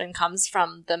often comes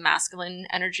from the masculine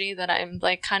energy that I'm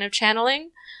like kind of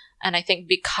channeling. And I think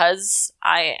because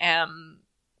I am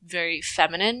very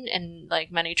feminine in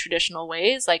like many traditional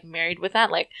ways, like married with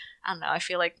that, like, I don't know, I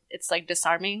feel like it's like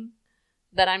disarming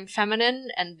that I'm feminine,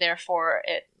 and therefore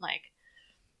it like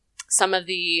some of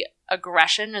the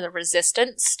aggression or the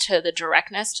resistance to the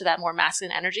directness to that more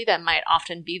masculine energy that might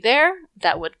often be there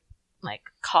that would like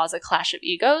cause a clash of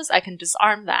egos, I can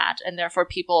disarm that, and therefore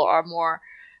people are more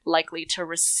likely to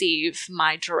receive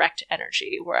my direct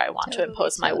energy where I want to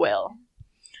impose my will.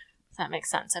 Does that make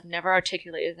sense? I've never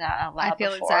articulated that out loud before.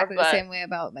 I feel exactly the same way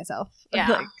about myself. Yeah.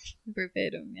 Like,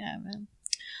 verbatim. Yeah, man.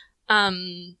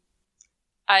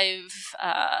 I've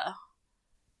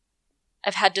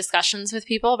had discussions with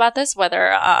people about this,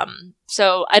 whether,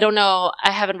 so I don't know, I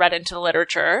haven't read into the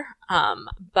literature,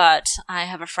 but I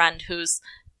have a friend who's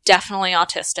definitely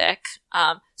autistic,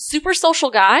 super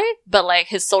social guy, but like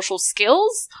his social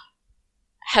skills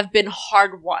have been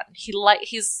hard won.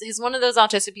 He's one of those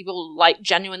autistic people who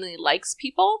genuinely likes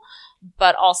people,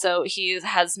 but also he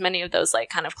has many of those like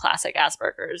kind of classic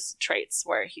Asperger's traits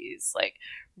where he's like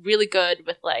really good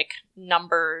with like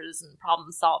numbers and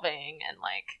problem solving and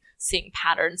like seeing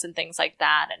patterns and things like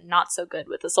that, and not so good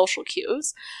with the social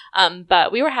cues.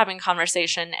 But we were having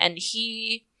conversation, and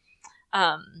he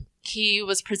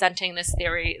was presenting this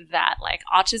theory that like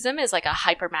autism is like a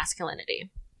hypermasculinity.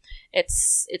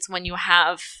 It's when you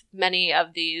have many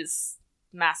of these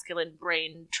masculine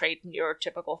brain trait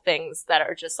neurotypical things that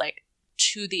are just like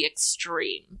to the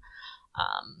extreme.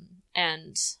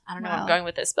 And I don't know where I'm going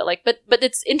with this, but like, but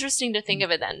it's interesting to think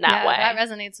of it then that way. That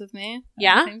resonates with me.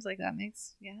 Yeah. It seems like that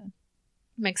makes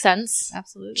sense.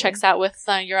 Absolutely. Checks out with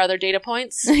your other data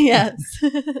points. Yes.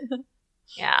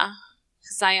 Yeah.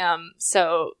 Because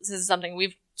so this is something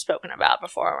we've spoken about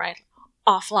before, right?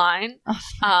 Offline,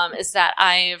 is that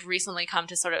I've recently come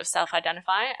to sort of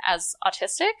self-identify as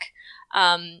autistic.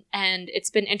 And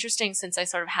it's been interesting since I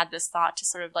sort of had this thought to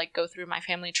sort of like go through my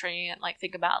family tree and like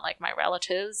think about like my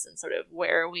relatives and sort of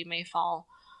where we may fall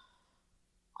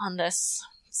on this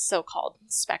so-called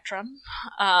spectrum.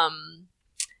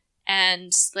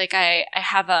 And like I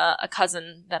have a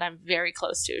cousin that I'm very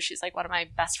close to. She's like one of my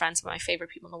best friends, one of my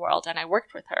favorite people in the world, and I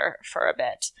worked with her for a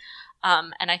bit.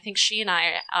 And I think she and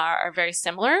I are very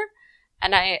similar.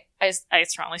 And I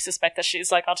strongly suspect that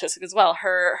she's like autistic as well.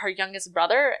 Her youngest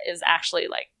brother is actually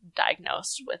like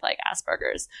diagnosed with like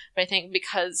Asperger's. But I think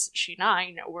because she and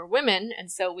I, we're women, and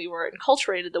so we were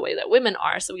enculturated the way that women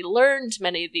are. So we learned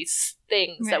many of these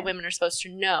things that women are supposed to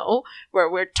know, where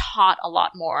we're taught a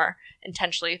lot more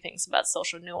intentionally things about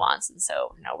social nuance. And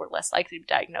so, we're less likely to be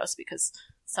diagnosed because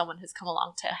someone has come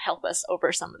along to help us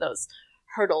over some of those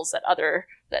hurdles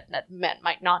that men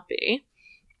might not be.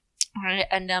 All right.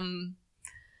 And,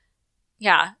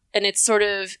 yeah, and it's sort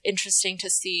of interesting to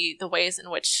see the ways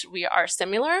in which we are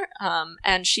similar.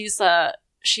 And she's a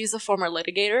former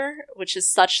litigator, which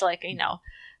is such like,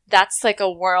 that's like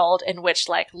a world in which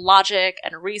like logic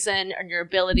and reason and your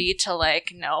ability to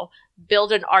like,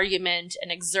 build an argument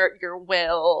and exert your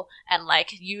will and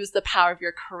like use the power of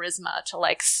your charisma to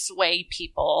like sway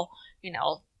people,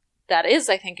 that is,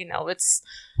 I think, it's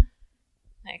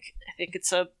like, I think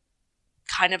it's a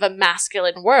kind of a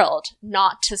masculine world.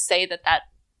 Not to say that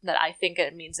I think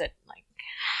it means it like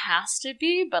has to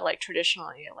be, but like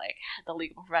traditionally, like the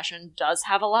legal profession does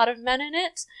have a lot of men in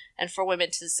it, and for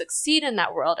women to succeed in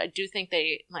that world, I do think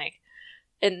they like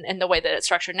in the way that it's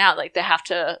structured now, like they have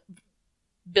to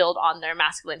build on their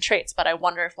masculine traits. But I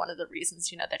wonder if one of the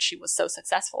reasons, that she was so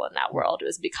successful in that world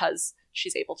was because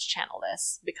she's able to channel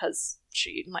this, because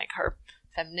she like her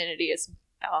femininity is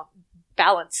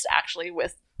balanced actually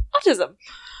with autism.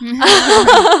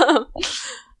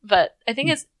 But I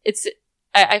think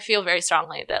I feel very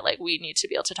strongly that like we need to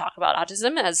be able to talk about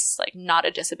autism as like not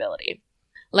a disability.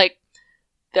 Like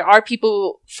there are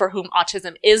people for whom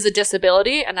autism is a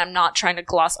disability, and I'm not trying to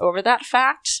gloss over that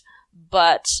fact,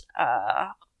 but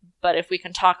if we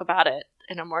can talk about it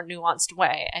in a more nuanced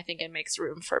way, I think it makes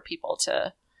room for people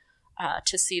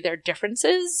to see their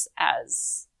differences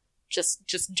as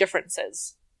just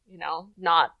differences,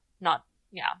 not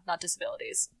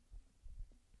disabilities.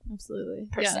 Absolutely.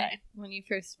 Per se. When you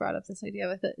first brought up this idea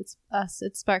with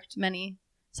it sparked many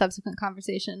subsequent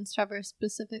conversations. Trevor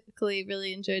specifically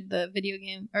really enjoyed the video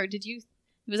game, or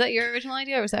was that your original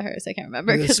idea or was that hers? I can't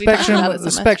remember. The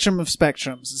spectrum of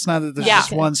spectrums. It's not that there's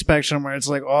just one spectrum where it's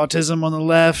like autism on the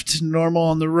left, normal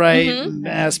on the right, and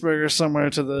Asperger somewhere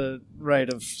to the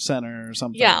right of center or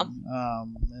something. Yeah.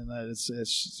 And that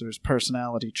there's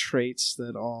personality traits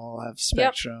that all have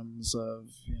spectrums of,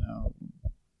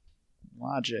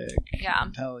 logic. Yeah.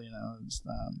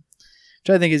 Which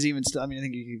I think is even still, I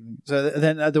think you can, so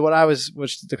then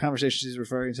which the conversation she's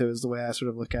referring to is the way I sort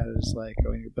of look at it is like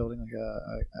when you're building like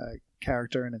a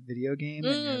character in a video game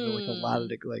and you have like a lot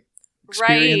of like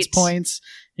experience points.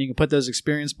 You can put those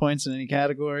experience points in any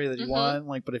category that you want.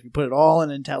 Like, but if you put it all in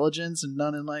intelligence and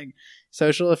none in like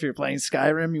social, if you're playing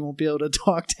Skyrim, you won't be able to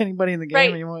talk to anybody in the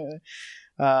game.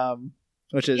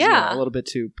 Which is a little bit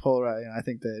too polarized. I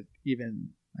think that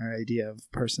even our idea of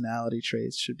personality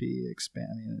traits should be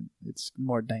expanded. I mean, it's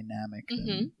more dynamic.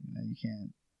 Than, you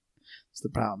can't. It's the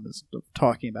problem is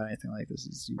talking about anything like this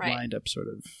is you wind up sort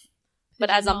of. But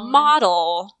as a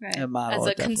model, as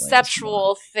a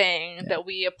conceptual thing that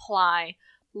we apply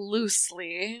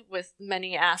loosely with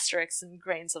many asterisks and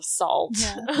grains of salt.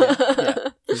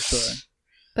 For sure.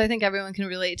 But I think everyone can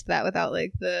relate to that without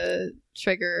like the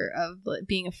trigger of like,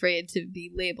 being afraid to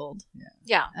be labeled.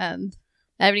 Yeah. And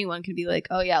anyone can be like,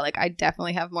 oh yeah, like I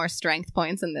definitely have more strength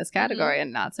points in this category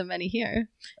and not so many here.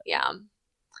 Yeah.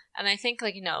 And I think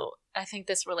like, I think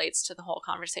this relates to the whole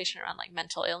conversation around like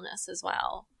mental illness as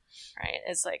well. Right?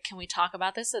 It's like, can we talk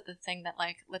about this? The thing that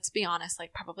like, let's be honest,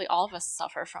 like probably all of us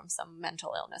suffer from some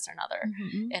mental illness or another.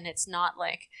 And it's not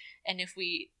like, and if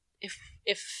we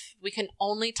can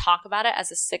only talk about it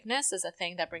as a sickness, as a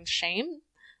thing that brings shame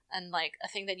and like a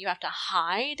thing that you have to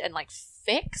hide and like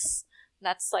fix,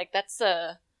 it's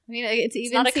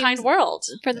not a kind world.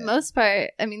 For the most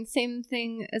part, I mean, same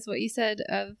thing as what you said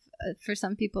of for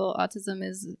some people, autism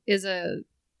is a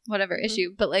whatever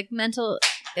issue, but like mental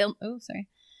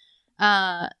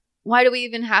why do we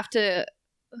even have to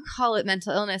call it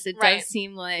mental illness? It does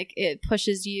seem like it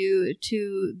pushes you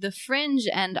to the fringe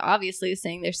and obviously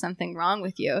saying there's something wrong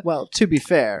with you. Well, to be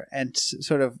fair, and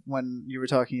sort of when you were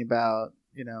talking about,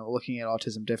 looking at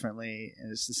autism differently,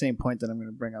 and it's the same point that I'm going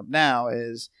to bring up now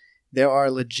is there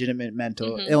are legitimate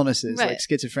mental illnesses. Like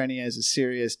schizophrenia is a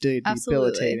serious,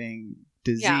 debilitating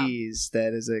disease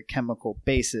that is a chemical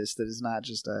basis that is not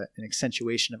just an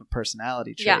accentuation of a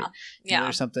personality trait.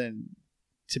 There's something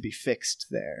to be fixed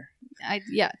there.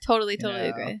 Totally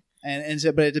agree. And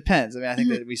so, but it depends. I mean, I think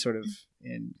that we sort of,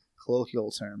 in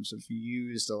colloquial terms, have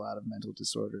used a lot of mental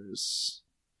disorders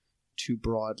too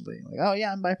broadly. Like, oh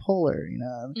yeah, I'm bipolar,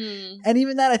 And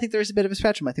even that, I think there's a bit of a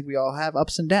spectrum. I think we all have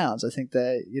ups and downs. I think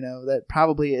that, that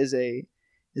probably is a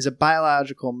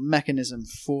biological mechanism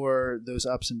for those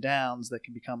ups and downs that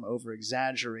can become over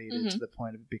exaggerated to the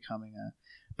point of becoming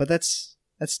but that's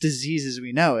disease as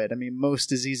we know it. I mean, most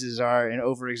diseases are an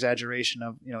over exaggeration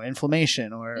of,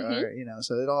 inflammation or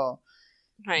so it all,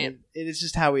 it is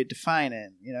just how we define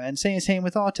it, and same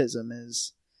with autism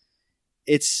is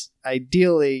it's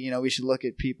ideally, we should look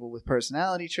at people with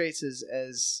personality traits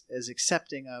as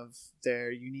accepting of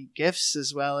their unique gifts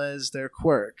as well as their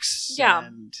quirks. Yeah.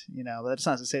 And, that's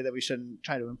not to say that we shouldn't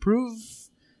try to improve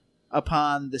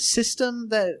upon the system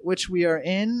which we are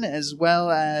in, as well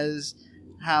as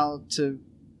how to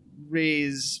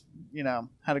raise,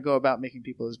 how to go about making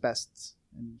people as best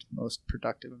and most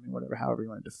productive. I mean, however you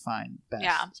want to define best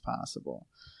as possible.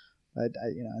 But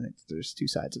I think there's two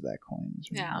sides of that coin.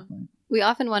 We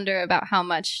often wonder about how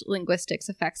much linguistics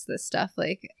affects this stuff.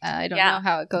 Like, I don't know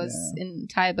how it goes in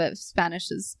Thai, but Spanish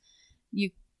is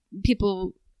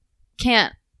people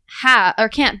can't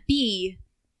be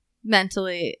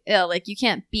mentally ill. Like, you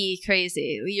can't be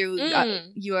crazy.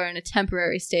 You are in a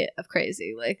temporary state of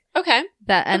crazy. Like,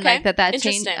 that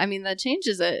change. I mean, that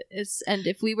changes it. And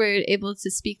if we were able to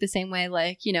speak the same way,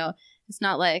 like, it's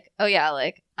not like, oh yeah,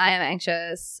 like I am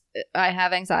anxious, I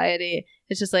have anxiety.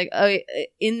 It's just like, oh,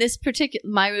 in this particular,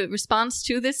 my response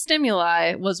to this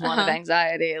stimuli was one of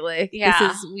anxiety. Like,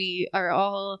 we are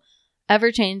all ever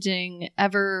changing,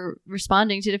 ever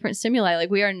responding to different stimuli. Like,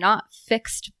 we are not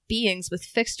fixed beings with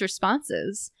fixed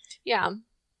responses. Yeah.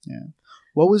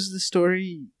 What was the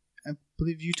story I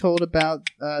believe you told about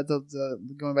the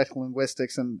going back to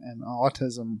linguistics and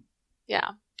autism? Yeah.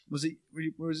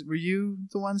 Were you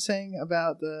the one saying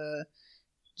about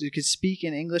you could speak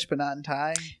in English but not in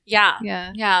Thai?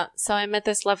 Yeah. So I met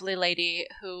this lovely lady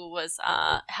who was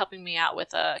helping me out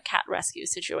with a cat rescue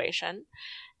situation,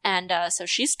 and so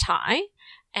she's Thai,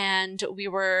 and we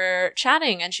were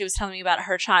chatting, and she was telling me about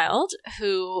her child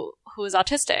who is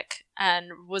autistic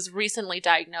and was recently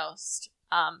diagnosed,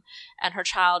 and her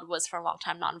child was for a long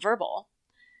time nonverbal,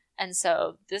 and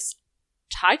so this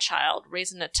Thai child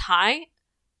raised in a Thai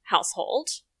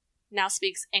household now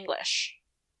speaks English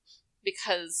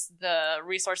because the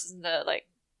resources in the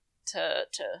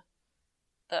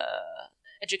the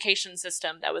education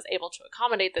system that was able to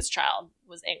accommodate this child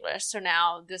was English. So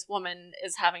now this woman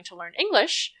is having to learn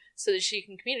English so that she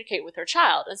can communicate with her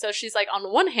child. And so she's like,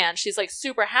 on one hand, she's like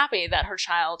super happy that her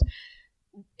child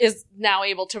is now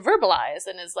able to verbalize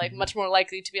and is like much more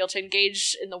likely to be able to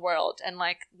engage in the world and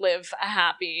like live a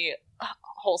happy,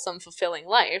 wholesome, fulfilling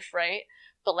life, right?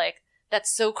 But like,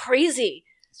 that's so crazy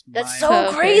That's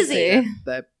so crazy.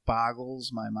 That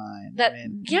boggles my mind. That, I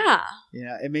mean, yeah. You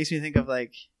know, it makes me think of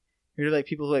like, you know, like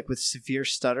people who, like with severe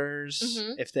stutters,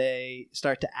 if they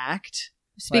start to act.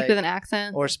 Speak with an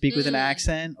accent. Or speak with an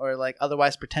accent, or like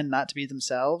otherwise pretend not to be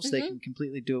themselves. They can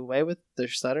completely do away with their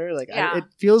stutter. Like it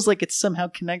feels like it's somehow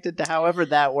connected to however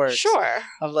that works. Sure.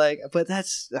 Of like, but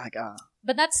that's like,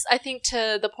 But that's, I think,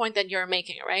 to the point that you're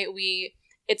making, right?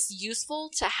 It's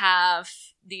useful to have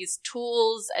these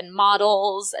tools and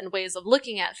models and ways of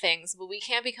looking at things, but we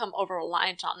can't become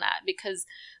over-reliant on that because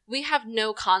we have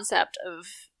no concept of,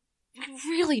 we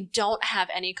really don't have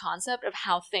any concept of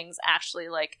how things actually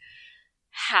like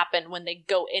happen when they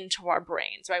go into our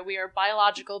brains, right? We are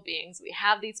biological beings. We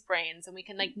have these brains and we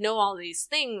can like know all these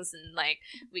things and like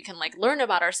we can like learn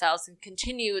about ourselves and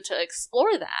continue to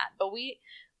explore that. But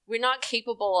we're not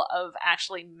capable of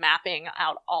actually mapping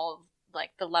out all of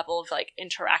like the level of like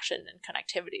interaction and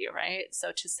connectivity, right?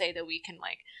 So to say that we can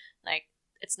like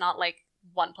it's not like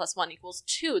 1 + 1 =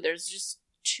 2. There's just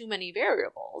too many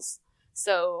variables.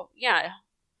 So yeah,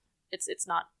 it's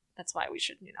not. That's why we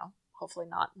should, you know, hopefully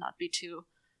not be too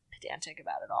pedantic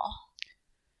about it all.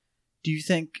 Do you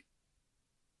think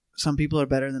some people are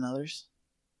better than others?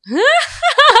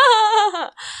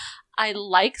 I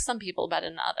like some people better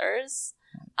than others.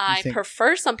 I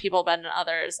prefer some people better than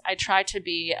others. I try to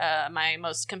be my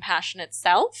most compassionate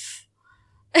self.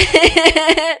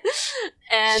 And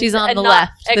she's on the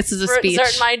left. This is a speech.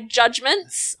 Exert my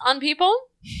judgments on people.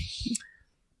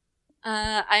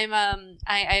 I've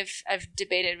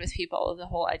debated with people the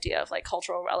whole idea of like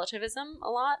cultural relativism a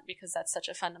lot because that's such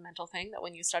a fundamental thing that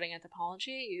when you're studying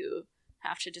anthropology you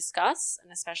have to discuss,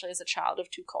 and especially as a child of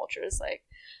two cultures, like,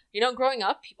 you know, growing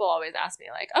up people always ask me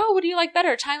like, oh, what do you like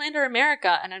better, Thailand or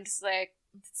America? And I'm just like,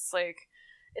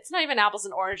 it's not even apples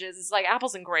and oranges, it's like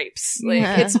apples and grapes. Like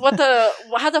it's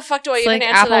how the fuck do I even like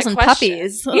answer apples that and question?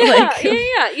 Puppies.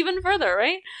 Yeah, even further,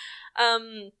 right?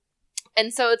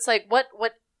 And so it's like what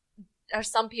are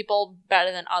some people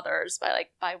better than others by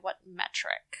what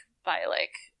metric, by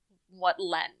like what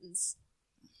lens?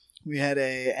 We had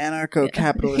a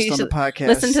anarcho-capitalist on the podcast.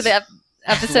 Listen to the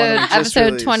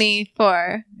episode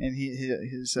 24, and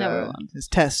his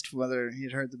test, whether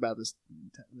he'd heard about this,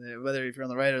 whether if you're on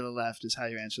the right or the left, is how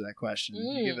you answer that question.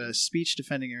 If you give a speech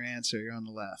defending your answer, you're on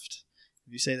the left.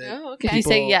 If you say that, if you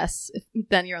say yes,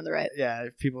 then you're on the right. Yeah,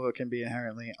 if people can be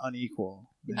inherently unequal.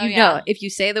 No, if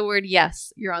you say the word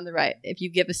yes, you're on the right. If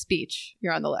you give a speech,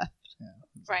 you're on the left. Yeah,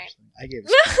 right. I gave a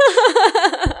speech.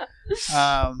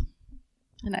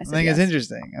 I think it's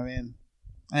interesting. I mean,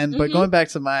 but going back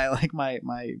to my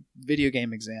video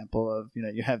game example of, you know,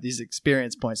 you have these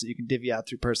experience points that you can divvy out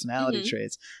through personality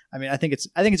traits. I mean, I think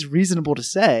it's reasonable to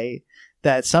say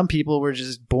that some people were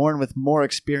just born with more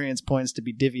experience points to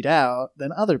be divvied out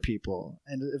than other people,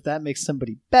 and if that makes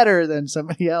somebody better than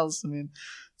somebody else, I mean,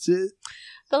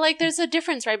 but like there's a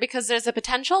difference, right? Because there's a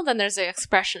potential, then there's the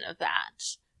expression of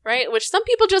that, right? Which some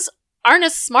people just aren't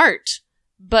as smart,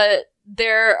 but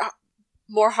they're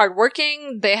more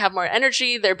hardworking, they have more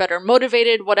energy, they're better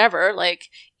motivated, whatever. Like,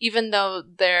 even though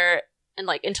they're in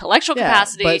like intellectual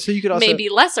capacity, but so you could also, maybe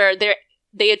lesser,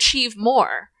 they achieve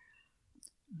more.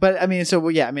 But I mean, it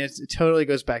totally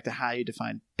goes back to how you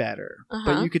define better.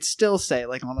 But you could still say,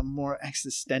 like, on a more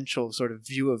existential sort of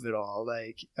view of it all,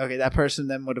 like, okay, that person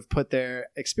then would have put their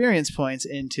experience points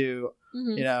into,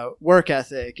 you know, work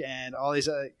ethic and all these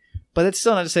other. But it's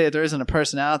still not to say that there isn't a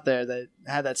person out there that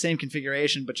had that same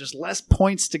configuration, but just less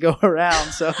points to go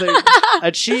around. So they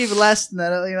achieve less than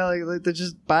that, you know, like they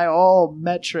just by all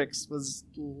metrics was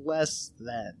less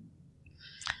than.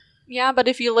 Yeah, but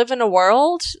if you live in a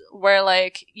world where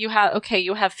like you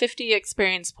have 50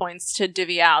 experience points to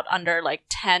divvy out under like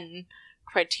 10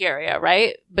 criteria,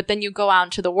 right? But then you go out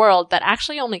into the world that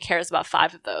actually only cares about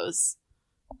 5 of those.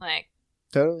 Like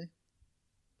Totally.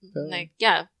 Like,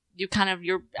 yeah. You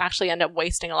actually end up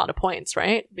wasting a lot of points,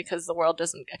 right? Because the world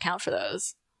doesn't account for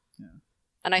those. Yeah.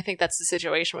 And I think that's the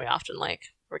situation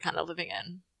we're kind of living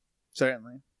in.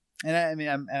 Certainly.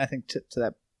 And I think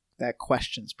to that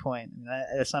question's point,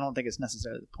 I don't think it's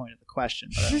necessarily the point of the question,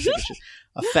 but I don't think it should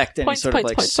affect any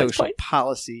social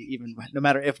policy, even no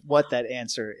matter what that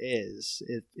answer is.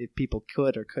 If people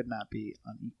could or could not be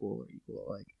unequal or equal,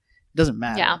 like, it doesn't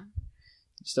matter. Yeah.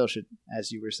 You still should,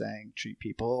 as you were saying, treat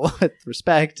people with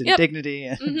respect and dignity.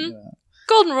 And, you know.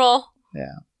 Golden rule.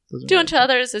 Yeah. Do unto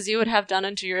others as you would have done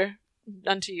unto you,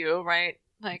 right?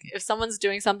 Like, if someone's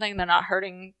doing something, they're not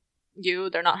hurting you,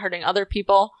 they're not hurting other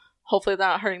people. Hopefully they're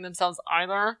not hurting themselves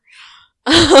either.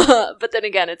 But then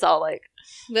again, it's all like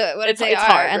what they are,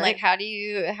 hard, and right? Like how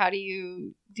do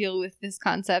you deal with this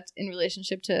concept in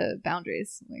relationship to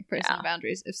boundaries, like personal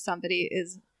boundaries? If somebody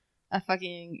is a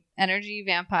fucking energy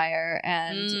vampire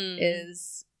and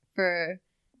is, for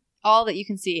all that you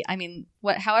can see, I mean,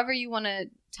 however you want to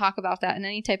talk about that in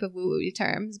any type of woo-woo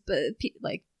terms, but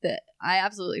I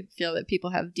absolutely feel that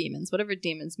people have demons, whatever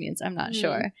demons means, I'm not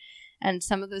sure, and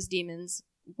some of those demons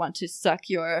want to suck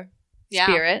your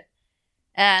spirit,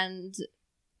 and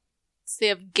so they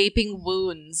have gaping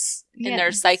wounds in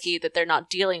their psyche that they're not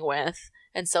dealing with,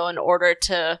 and so in order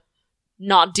to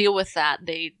not deal with that,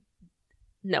 they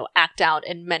act out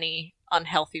in many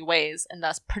unhealthy ways and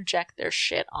thus project their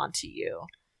shit onto you.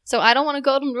 So I don't want to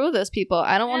golden rule those people.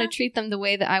 I don't want to treat them the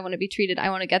way that I want to be treated. I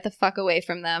want to get the fuck away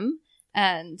from them,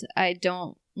 and I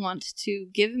don't want to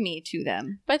give me to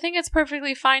them. But I think it's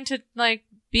perfectly fine to like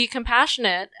be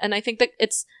compassionate, and I think that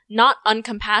it's not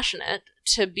uncompassionate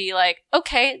to be like,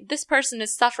 okay, this person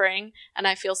is suffering and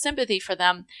I feel sympathy for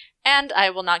them and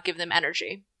I will not give them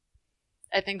energy.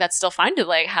 I think that's still fine to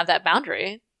like have that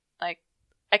boundary. Like,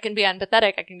 I can be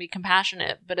empathetic, I can be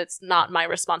compassionate, but it's not my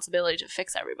responsibility to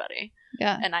fix everybody.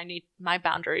 Yeah. And I need my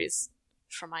boundaries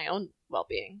for my own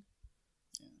well-being.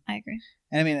 I agree.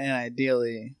 And I mean, and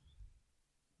ideally,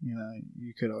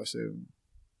 you could also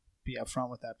be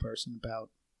upfront with that person about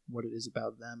what it is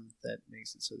about them that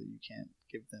makes it so that you can't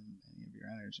give them any of your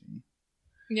energy.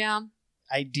 Yeah.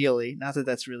 Ideally, not that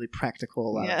that's really practical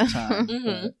a lot of the time, but,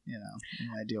 in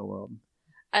the ideal world.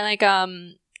 I like,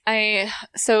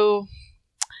 so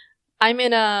I'm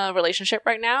in a relationship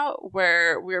right now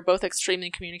where we're both extremely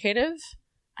communicative,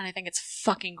 and I think it's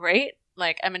fucking great.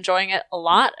 Like, I'm enjoying it a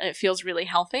lot, and it feels really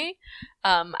healthy.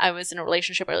 I was in a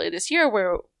relationship earlier this year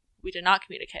where we did not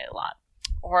communicate a lot.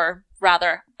 Or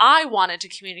rather, I wanted to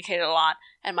communicate a lot,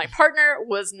 and my partner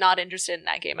was not interested in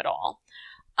that game at all.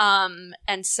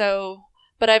 And so,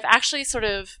 but I've actually sort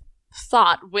of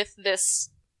thought with this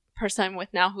person I'm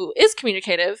with now who is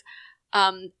communicative,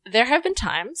 there have been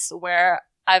times where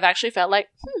I've actually felt like,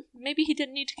 maybe he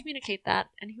didn't need to communicate that,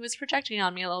 and he was projecting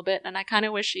on me a little bit, and I kind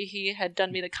of wish he had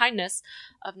done me the kindness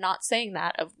of not saying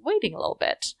that, of waiting a little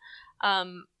bit.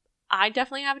 I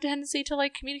definitely have a tendency to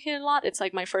like communicate a lot. It's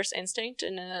like my first instinct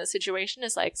in a situation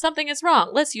is like, something is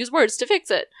wrong, let's use words to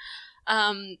fix it.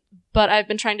 But I've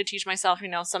been trying to teach myself,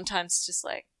 sometimes just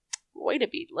like, wait a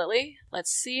beat, Lily.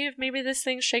 Let's see if maybe this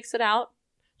thing shakes out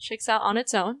on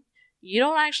its own. You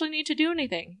don't actually need to do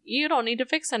anything. You don't need to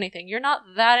fix anything. You're not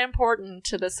that important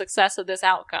to the success of this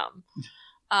outcome.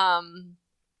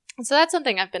 So that's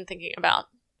something I've been thinking about.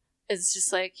 Is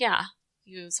just like,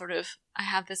 I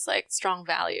have this like strong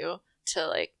value to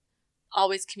like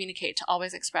always communicate, to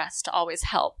always express, to always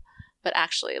help. But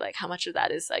actually, like, how much of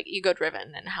that is like ego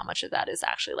driven and how much of that is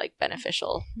actually like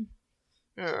beneficial?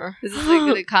 This is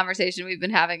like a conversation we've been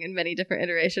having in many different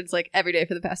iterations, like every day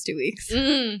for the past 2 weeks.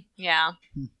 Yeah.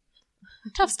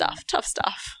 Tough stuff.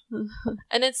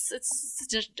 And it's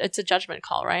a judgment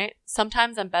call, right?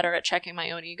 Sometimes I'm better at checking my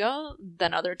own ego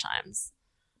than other times.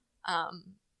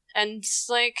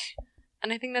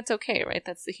 And I think that's okay, right?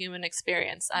 That's the human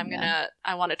experience.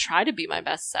 I want to try to be my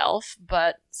best self,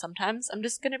 but sometimes I'm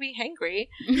just going to be hangry,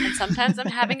 and sometimes I'm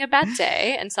having a bad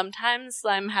day, and sometimes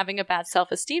I'm having a bad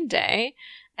self-esteem day,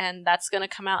 and that's going to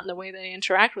come out in the way that I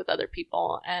interact with other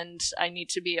people, and I need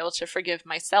to be able to forgive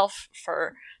myself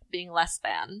for being less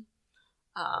than.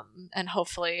 And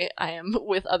hopefully I am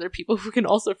with other people who can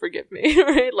also forgive me,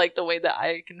 right? Like the way that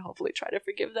I can hopefully try to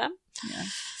forgive them. Yeah.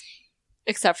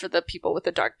 Except for the people with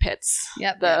the dark pits.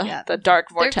 Yep. The dark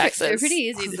vortexes. They're pretty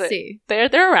easy to see.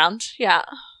 They're around, yeah.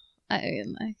 I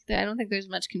mean, I don't think there's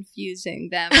much confusing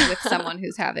them with someone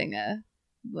who's having a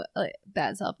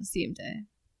bad self-esteem day.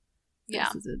 Yeah.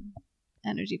 This is an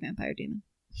energy vampire demon.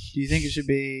 Do you think it should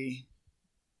be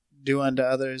do unto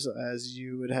others as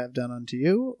you would have done unto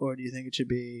you? Or do you think it should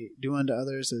be do unto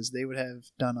others as they would have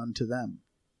done unto them?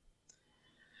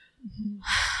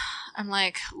 I'm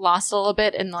like lost a little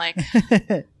bit in like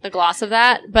the gloss of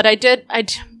that, but I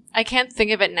can't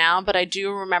think of it now, but I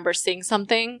do remember seeing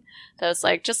something that was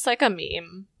like just like a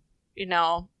meme,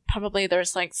 probably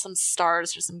there's like some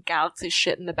stars or some galaxy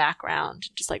shit in the background,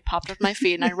 just like popped up my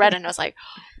feed, and I read it and I was like,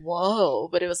 whoa,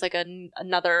 but it was like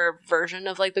another version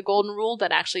of like the golden rule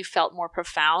that actually felt more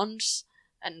profound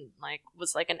and like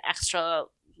was like an extra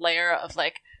layer of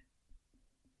like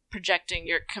projecting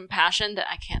your compassion that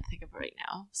I can't think of right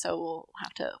now. So we'll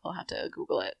have to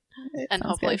Google it and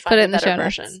hopefully find a better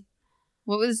version.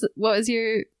 What was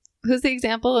who's the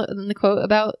example in the quote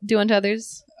about do unto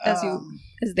others as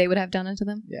they would have done unto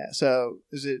them? Yeah. So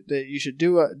is it that you should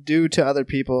do to other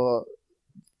people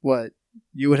what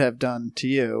you would have done to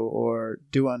you, or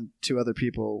do unto other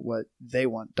people what they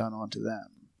want done onto them.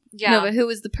 Yeah. No, but who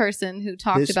was the person who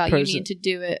talked about you need to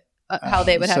do it how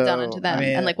they would have done unto them,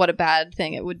 and like what a bad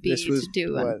thing it would be to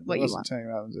do what you want. Tony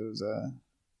Robbins, it was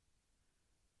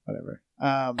whatever.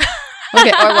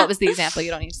 Okay, or what was the example?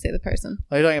 You don't need to say the person.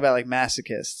 Well, you're talking about like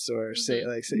masochists, or say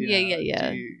like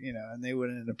yeah. And they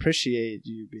wouldn't appreciate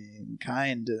you being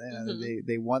kind.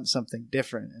 They want something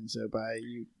different, and so by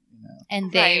you know,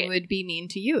 and they would be mean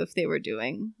to you if they were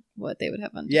doing what they would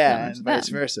have done. And vice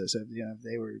versa. So if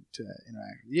they were to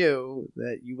interact with you,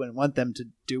 that you wouldn't want them to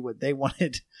do what they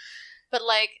wanted. But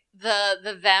like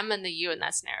the them and the you in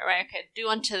that scenario, right? Okay, do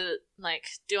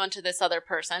unto this other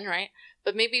person, right?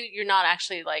 But maybe you're not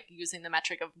actually like using the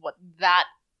metric of what that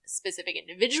specific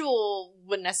individual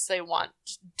would necessarily want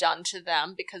done to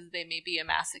them, because they may be a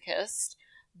masochist.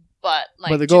 But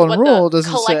like, the golden rule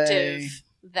doesn't collective say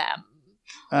them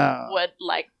would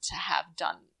like to have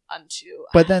done unto.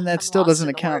 But then that still doesn't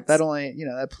account. That only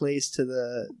that plays to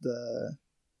the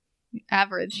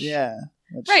average. Yeah.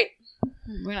 Right.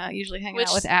 We're not usually hanging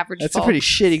out with average. That's folk. a pretty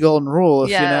shitty golden rule.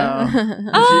 If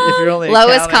if you're only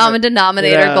lowest common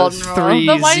denominator golden rule.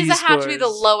 But why does it have to be the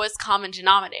lowest common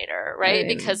denominator, right?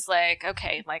 Because like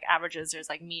averages, there's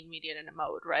like mean, median, and a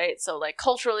mode, right? So like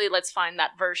culturally, let's find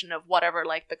that version of whatever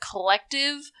like the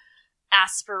collective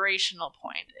aspirational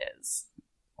point is,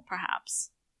 perhaps,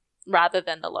 rather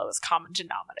than the lowest common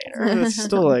denominator. It's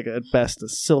still like at best a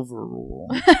silver rule.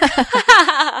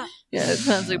 It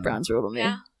sounds like bronze rule to me.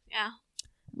 Yeah.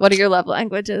 What are your love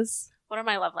languages? What are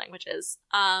my love languages?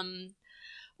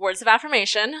 Words of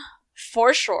affirmation,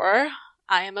 for sure.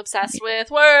 I am obsessed with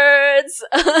words.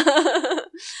 But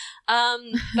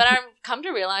I've come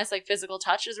to realize like physical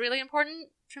touch is really important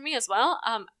for me as well.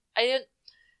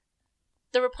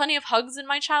 There were plenty of hugs in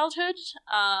my childhood,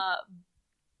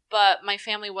 but my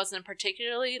family wasn't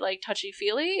particularly like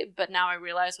touchy-feely. But now I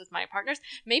realize with my partners,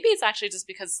 maybe it's actually just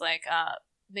because like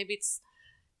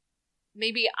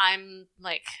maybe I'm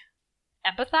like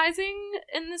empathizing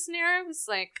in this scenario. It's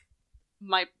like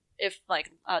if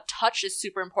touch is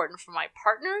super important for my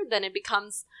partner, then it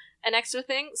becomes an extra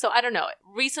thing. So I don't know.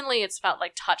 Recently, it's felt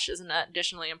like touch is an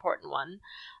additionally important one.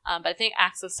 But I think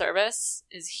acts of service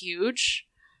is huge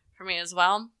for me as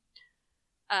well.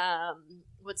 What are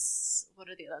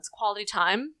the others? Quality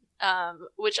time.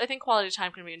 Which I think quality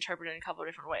time can be interpreted in a couple of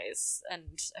different ways.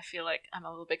 And I feel like I'm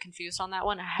a little bit confused on that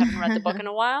one. I haven't read the book in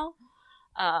a while.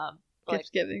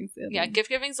 Gift giving. Gift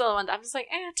giving's the one. I'm just like,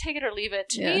 take it or leave it.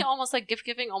 To me, almost like gift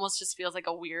giving almost just feels like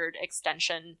a weird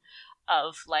extension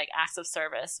of like acts of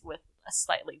service with a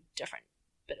slightly different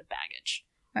bit of baggage.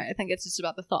 Right, I think it's just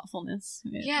about the thoughtfulness.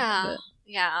 Yeah.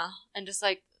 And just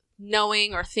like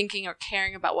knowing or thinking or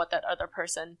caring about what that other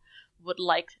person would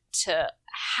like to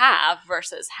have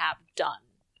versus have done.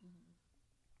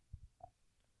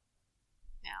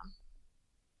 Yeah.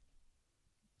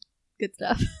 Good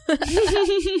stuff.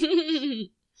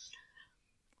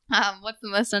 What's the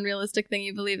most unrealistic thing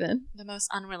you believe in? The most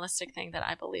unrealistic thing that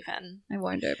I believe in. I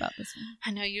warned her about this one.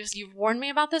 I know you've warned me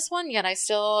about this one, yet I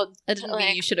still... It didn't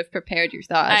mean you should have prepared your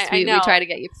thoughts. We try to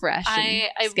get you fresh and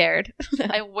scared.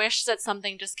 I wish that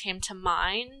something just came to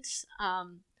mind.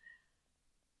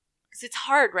 Because it's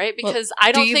hard, right? Because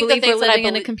I don't think the things we're living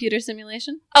in a computer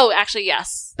simulation? Oh, actually,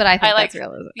 yes. But I think that's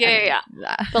realistic. Yeah.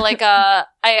 But like, I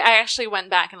actually went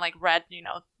back and like read,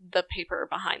 the paper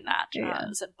behind that.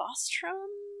 Is it Bostrom?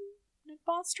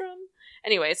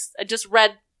 Anyways, I just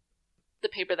read the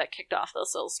paper that kicked off the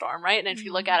Soulstorm, right? And if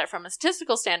you look at it from a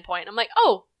statistical standpoint, I'm like,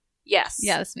 oh, yes.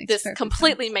 Yeah, this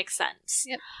completely makes sense.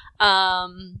 Yep.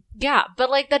 But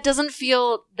like that doesn't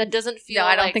feel I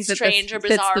don't think strange or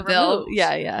bizarre the bill. Removed.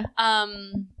 Yeah.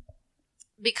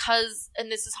 Because,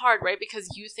 and this is hard, right?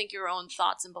 Because you think your own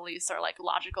thoughts and beliefs are like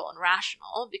logical and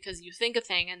rational because you think a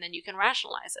thing and then you can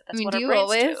rationalize it. That's what our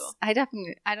brains do. I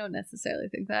don't necessarily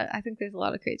think that. I think there's a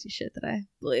lot of crazy shit that I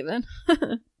believe in.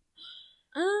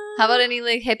 How about any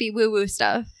like hippie woo-woo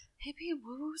stuff? Hippie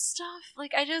woo-woo stuff?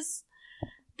 Like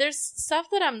there's stuff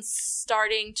that I'm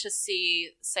starting to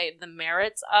see, say, the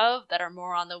merits of that are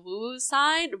more on the woo-woo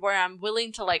side, where I'm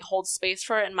willing to like hold space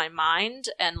for it in my mind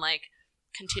and like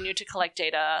continue to collect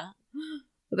data,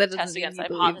 test against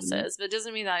hypothesis, but it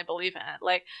doesn't mean that I believe in it.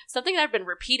 Like something that I've been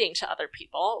repeating to other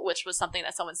people, which was something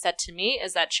that someone said to me,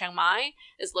 is that Chiang Mai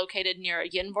is located near a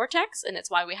yin vortex, and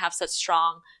it's why we have such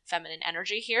strong feminine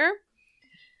energy here.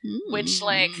 Which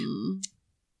like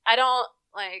I don't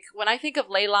like when I think of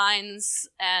ley lines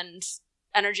and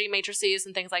energy matrices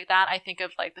and things like that, I think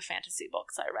of like the fantasy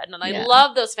books I read, and I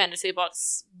love those fantasy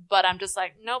books, but I'm just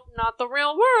like, nope, not the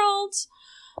real world.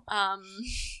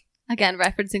 Again,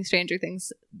 referencing Stranger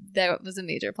Things, that was a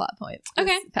major plot point.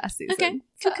 Past season.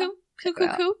 Okay.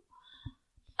 Cool.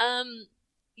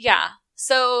 Yeah.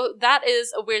 So that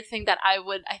is a weird thing that I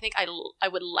would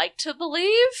like to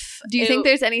believe. Do you think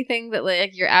there's anything that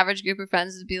like your average group of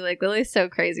friends would be like, Lily's so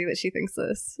crazy that she thinks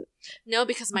this? No,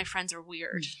 because my friends are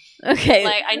weird. Okay.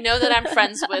 Like, I know that I'm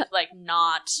friends with like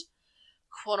not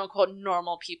quote unquote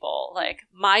normal people. Like,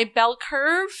 my bell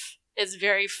curve is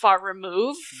very far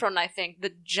removed from, I think,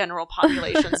 the general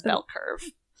population's bell curve.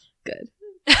 Good.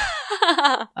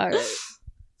 All right.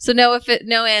 So no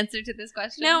answer to this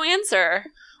question? No answer.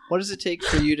 What does it take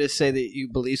for you to say that you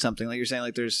believe something? Like you're saying,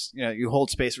 like there's, you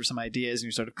hold space for some ideas and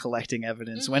you're sort of collecting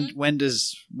evidence. Mm-hmm. When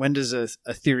does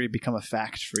a theory become a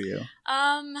fact for you?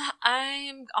 I'm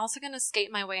also going to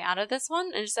skate my way out of this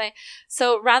one and just say,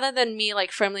 so rather than me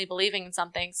like firmly believing in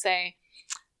something, say,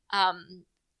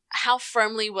 how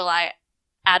firmly will I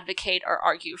advocate or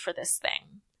argue for this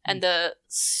thing? And the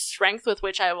strength with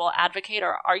which I will advocate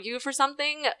or argue for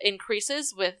something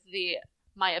increases with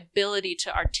my ability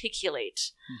to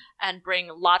articulate and bring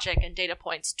logic and data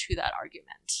points to that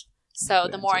argument. So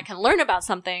the more I can learn about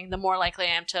something, the more likely I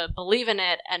am to believe in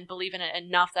it and believe in it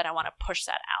enough that I want to push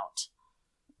that out.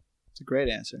 It's a great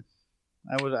answer.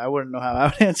 I wouldn't know how I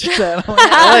would answer that.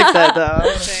 I like that though.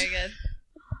 Very good.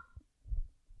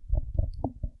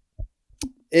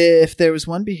 If there was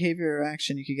one behavior or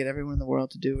action you could get everyone in the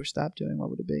world to do or stop doing, what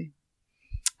would it be?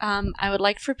 I would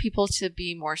like for people to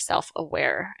be more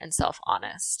self-aware and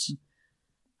self-honest.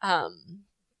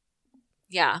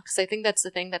 Yeah, because I think that's the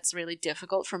thing that's really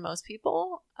difficult for most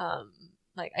people.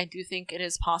 Like, I do think it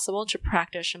is possible to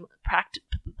practice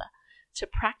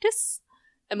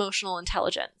emotional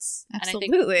intelligence. Absolutely.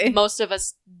 And I think most of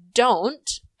us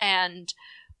don't, and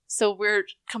so we're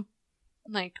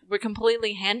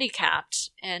completely handicapped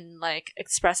in like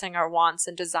expressing our wants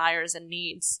and desires and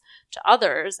needs to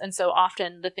others. And so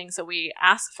often the things that we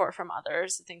ask for from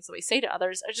others, the things that we say to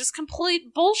others are just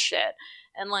complete bullshit.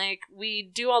 And like, we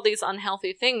do all these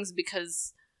unhealthy things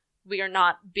because we are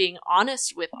not being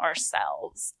honest with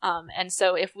ourselves. And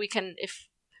so if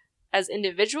as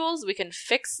individuals, we can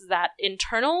fix that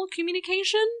internal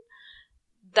communication,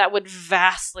 that would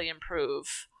vastly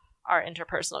improve our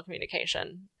interpersonal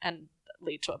communication and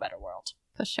lead to a better world.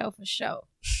 For sure.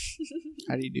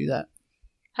 How do you do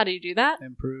that?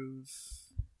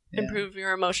 Improve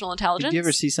your emotional intelligence. Did you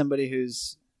ever see somebody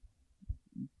who's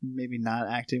maybe not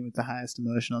acting with the highest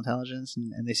emotional intelligence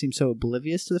and they seem so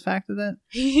oblivious to the fact of that?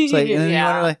 It's like, and then you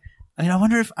wonder, like, I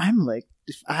wonder if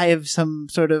I have some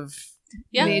sort of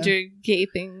major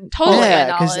gaping. Totally.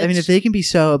 Yeah, because if they can be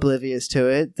so oblivious to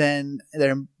it, then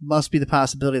there must be the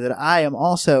possibility that I am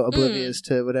also oblivious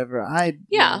to whatever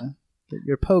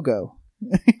your pogo.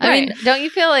 I mean, don't you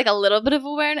feel like a little bit of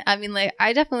awareness? I mean, like,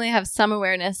 I definitely have some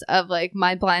awareness of like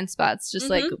my blind spots, just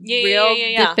like real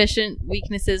deficient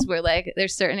weaknesses where like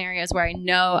there's certain areas where I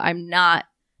know I'm not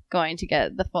going to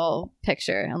get the full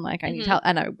picture. I'm like, I need help,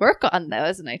 and I work on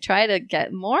those and I try to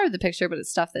get more of the picture, but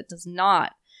it's stuff that does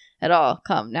not at all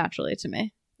come naturally to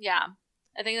me. Yeah.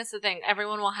 I think that's the thing.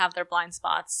 Everyone will have their blind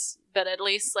spots, but at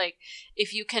least like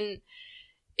if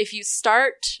you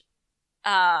start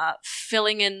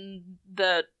filling in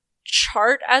the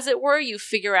chart, as it were, you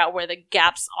figure out where the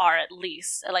gaps are at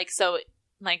least. Like, so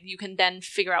like you can then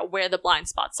figure out where the blind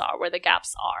spots are, where the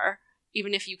gaps are,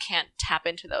 even if you can't tap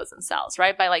into those themselves,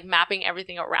 right? By like mapping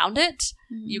everything around it,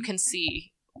 you can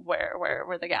see where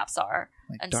the gaps are.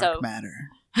 Like and dark matter.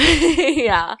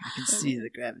 Yeah. I can see the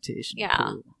gravitation. Yeah.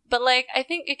 Cool. But like, I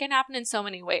think it can happen in so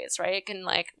many ways, right? It can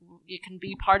like, you can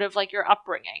be part of like your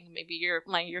upbringing. Maybe your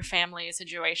family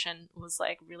situation was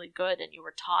like really good and you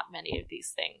were taught many of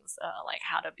these things, like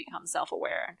how to become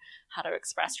self-aware and how to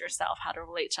express yourself, how to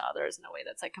relate to others in a way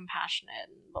that's like compassionate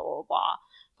and blah, blah, blah.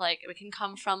 Like, it can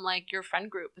come from like your friend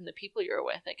group and the people you're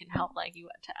with that can help like you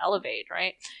to elevate,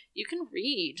 right? You can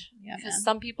read, because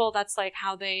some people, that's like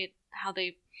how they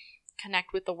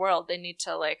connect with the world. They need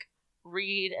to like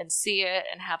read and see it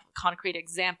and have concrete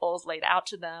examples laid out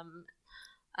to them.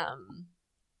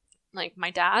 Like my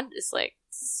dad is like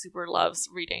super loves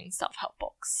reading self-help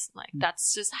books. Like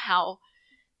that's just how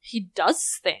he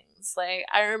does things. Like,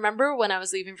 I remember when I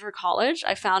was leaving for college,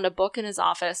 I found a book in his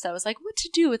office that was like, what to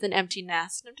do with an empty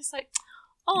nest. And I'm just like,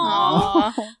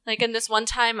 aww. Like, and this one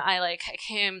time I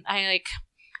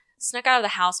snuck out of the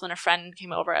house when a friend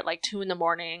came over at like 2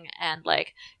 a.m. and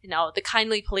like, the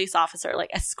kindly police officer like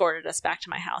escorted us back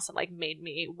to my house and like made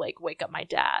me like wake up my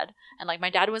dad. And like my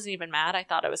dad wasn't even mad. I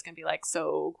thought I was gonna be like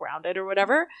so grounded or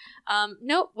whatever.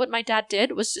 No, what my dad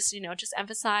did was just, just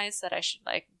emphasize that I should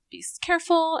like be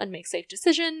careful and make safe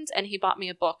decisions. And he bought me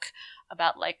a book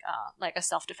about like a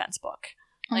self-defense book.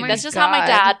 Like, that's just how my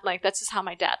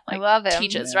dad, I love him.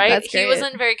 teaches, Yeah. right? That's He great.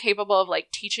 wasn't very capable of,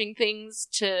 like, teaching things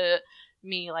to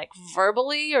me, like,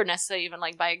 verbally or necessarily even,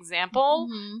 like, by example.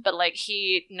 Mhm. But, like,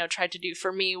 he, tried to do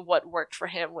for me what worked for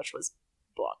him, which was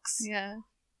books. Yeah.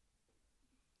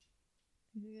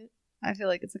 I feel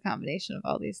like it's a combination of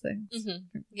all these things.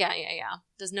 Mm-hmm. Yeah.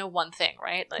 There's no one thing,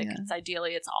 right? Like, Yeah.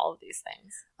 it's all of these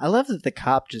things. I love that the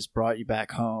cop just brought you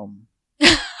back home.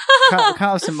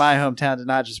 Cops in my hometown did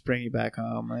not just bring you back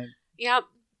home. Like, Yep.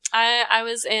 I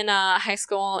was in high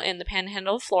school in the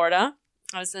Panhandle of Florida.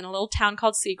 I was in a little town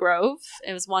called Seagrove.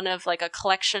 It was one of like a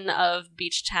collection of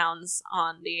beach towns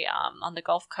on the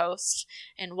Gulf Coast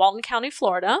in Walton County,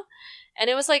 Florida. And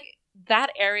it was like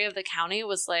that area of the county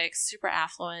was like super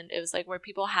affluent. It was like where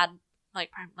people had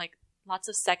like lots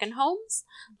of second homes.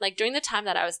 Like during the time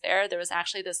that I was there was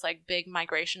actually this like big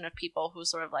migration of people who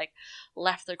sort of like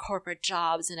left their corporate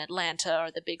jobs in Atlanta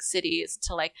or the big cities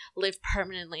to like live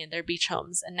permanently in their beach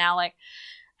homes. And now like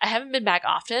I haven't been back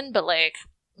often, but like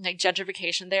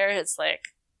gentrification there has like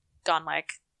gone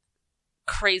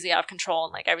crazy out of control,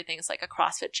 and like everything's like a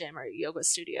CrossFit gym or a yoga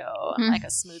studio and like a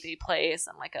smoothie place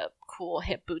and like a cool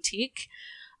hip boutique.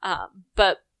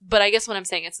 But I guess what I'm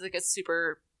saying, it's like a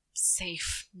super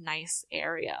safe, nice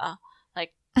area.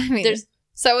 Like I mean, there's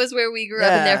so is where we grew up,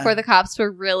 and Yeah. therefore the cops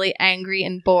were really angry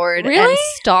and bored Really? and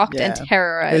stalked and Yeah.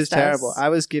 terrorized it was terrible. us. I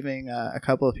was giving a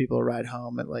couple of people a ride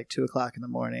home at like 2:00 in the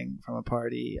morning from a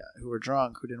party who were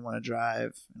drunk, who didn't want to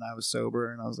drive, and I was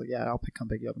sober, and I was like, "Yeah, I'll come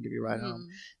pick you up and give you a ride home."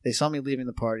 They saw me leaving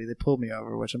the party. They pulled me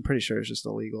over, which I'm pretty sure is just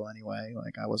illegal anyway.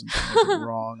 Like I wasn't doing anything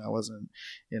wrong. I wasn't,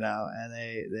 and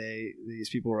these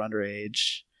people were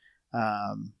underage.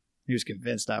 He was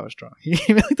convinced I was drunk. He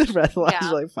gave me like the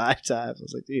breathalyzer like 5 times. I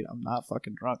was like, dude, I'm not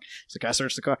fucking drunk. He's like, I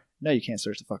searched the car. No, you can't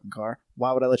search the fucking car.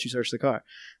 Why would I let you search the car?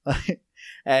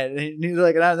 And he was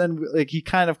like, and then like he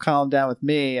kind of calmed down with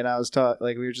me, and I was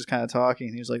we were just kind of talking.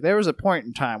 And he was like, there was a point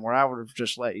in time where I would have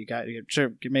just let you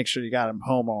make sure you got him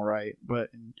home all right,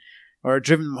 or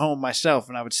driven them home myself,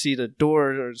 and I would see the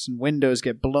doors and windows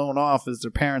get blown off as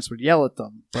their parents would yell at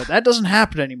them. But that doesn't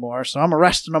happen anymore, so I'm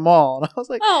arresting them all. And I was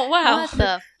like, oh wow. What the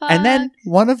fuck? and then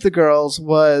one of the girls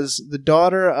was the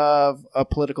daughter of a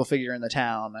political figure in the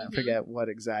town. I forget what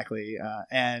exactly,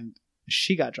 and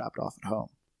she got dropped off at home.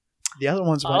 The other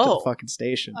ones went to the fucking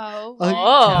station. Oh, Like,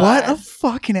 Oh. what a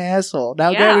fucking asshole! Now,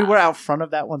 Yeah. we were out front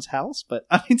of that one's house, but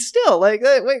I mean, still, like,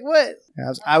 wait, what?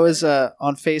 I was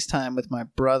on FaceTime with my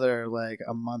brother like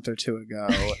a month or two ago,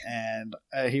 and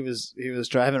he was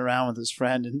driving around with his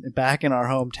friend back in our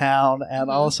hometown, and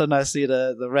all of a sudden I see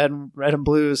the red and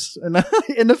blues in the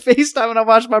FaceTime, and I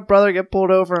watched my brother get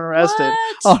pulled over and arrested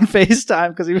What? on FaceTime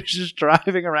because he was just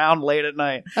driving around late at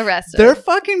night. arrested. They're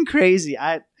fucking crazy.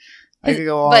 I could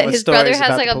go on But with his stories brother has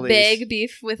about like the a police. big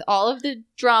beef with all of the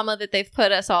drama that they've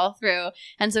put us all through,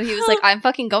 and so he was like, "I'm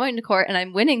fucking going to court and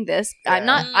I'm winning this. I'm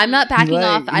not backing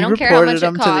off. I don't care how much it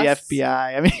costs." He reported him to the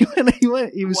FBI. I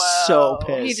mean, he was so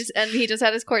pissed. He just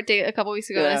had his court date a couple weeks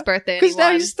ago on his birthday. Because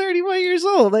now he's 31 years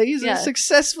old. Like he's a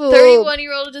successful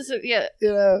 31-year-old. Just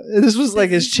this was like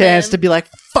his chance to be like,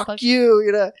 "Fuck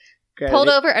you," pulled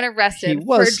over and arrested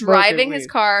for driving his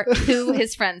car to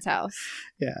his friend's house.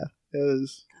 Yeah, it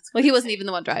was. Well, he wasn't even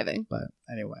the one driving. But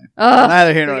anyway, Ugh.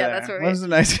 neither here nor Yeah, there. that's what When's the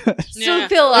next? Still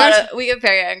feel we get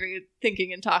very angry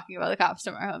thinking and talking about the cops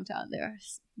from our hometown. Yeah,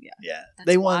 That's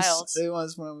they wild.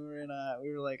 once when we were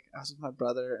we were like, I was with my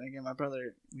brother, and again,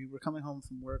 we were coming home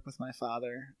from work with my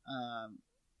father,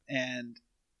 and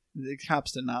the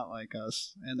cops did not like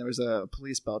us, and there was a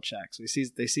police belt check. So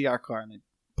they see our car and they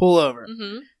pull over.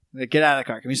 Mm-hmm. They get out of the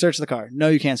car. Can we search the car? No,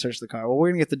 you can't search the car. Well,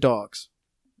 we're gonna get the dogs.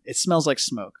 It smells like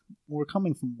smoke. We're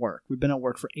coming from work. We've been at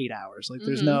work for 8 hours. Like,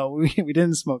 there's we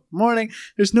didn't smoke in the morning.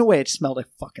 There's no way it smelled like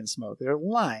fucking smoke. They're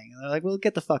lying. And they're like, well,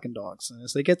 get the fucking dogs. And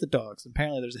so they get the dogs.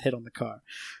 Apparently there's a hit on the car.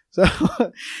 So,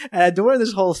 and during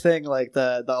this whole thing, like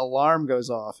the alarm goes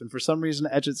off. And for some reason,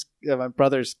 my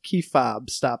brother's key fob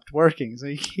stopped working. So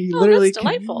he literally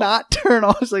cannot turn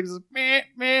off. It's like, meh,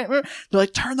 meh, meh. They're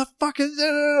like, turn the fucking,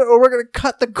 or we're going to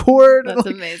cut the cord. That's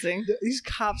like, amazing. These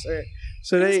cops are...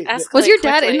 So was your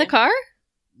dad in the car?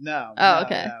 No. Oh,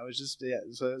 okay. No, it was just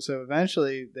So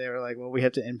eventually they were like, well, we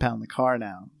have to impound the car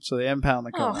now. So they impound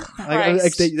the car.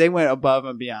 They went above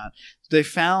and beyond. They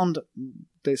found.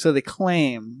 They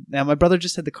claim. Now my brother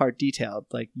just had the car detailed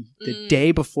like the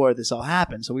day before this all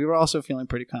happened. So we were also feeling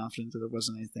pretty confident that there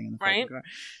wasn't anything in the fucking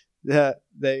car.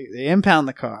 They impound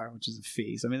the car, which is a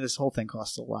fee. So, I mean, this whole thing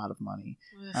costs a lot of money.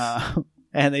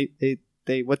 And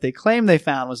what they claim they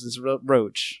found was this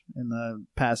roach in the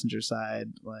passenger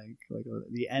side, like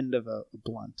the end of a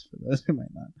blunt. For those who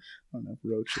might not, I don't know if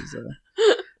roach is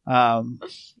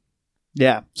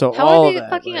yeah. So How all are of they that,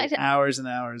 fucking like, hours and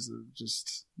hours of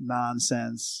just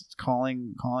nonsense,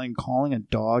 calling a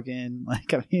dog in,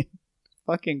 like, I mean,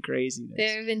 fucking craziness.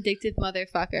 They're vindictive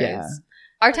motherfuckers. Yeah.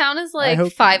 Our town is like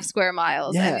 5 square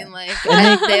miles. Yeah. I mean,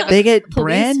 like, They get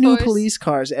brand new force. police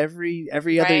cars every other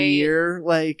Right. year.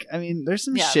 Like, I mean, there's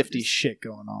some shifty shit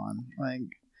going on. Like,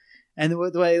 and the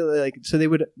way, like, so they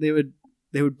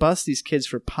would bust these kids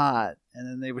for pot, and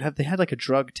then they had like a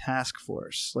drug task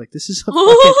force. Like, this is a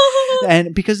fucking,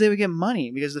 and because they would get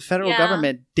money, because the federal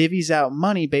government divvies out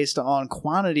money based on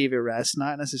quantity of arrests,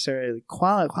 not necessarily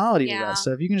quality of arrests.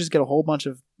 So if you can just get a whole bunch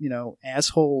of,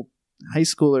 asshole high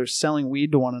schoolers selling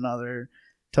weed to one another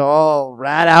to all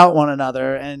rat out one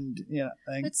another, and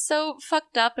it's so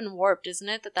fucked up and warped, isn't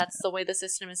it? That's the way the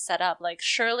system is set up. Like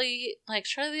surely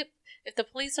if the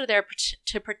police are there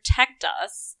to protect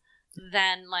us,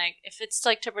 then like if it's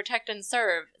like to protect and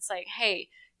serve, it's like, hey,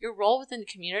 your role within the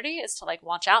community is to like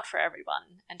watch out for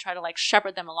everyone and try to like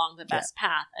shepherd them along the best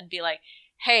path and be like,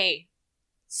 hey,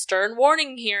 stern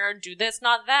warning here, do this,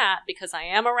 not that, because I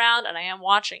am around and I am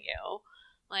watching you.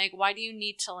 Like, why do you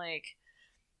need to, like,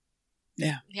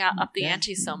 up the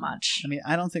ante so much? I mean,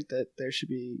 I don't think that there should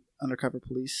be undercover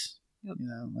police,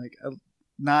 like,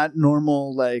 not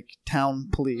normal, like, town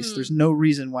police. There's no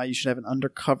reason why you should have an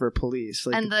undercover police.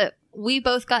 Like, and we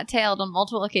both got tailed on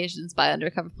multiple occasions by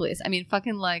undercover police. I mean,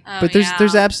 fucking, like... but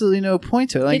there's absolutely no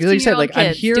point to it. Like you said, like,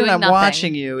 I'm here and I'm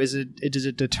watching you is a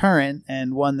deterrent,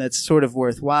 and one that's sort of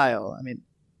worthwhile. I mean,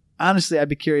 honestly, I'd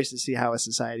be curious to see how a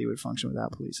society would function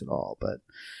without police at all. But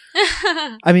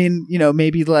I mean,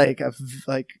 maybe like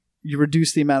you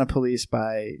reduce the amount of police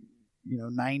by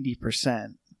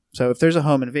 90%. So if there's a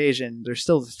home invasion, there's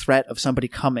still the threat of somebody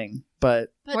coming. But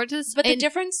the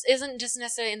difference isn't just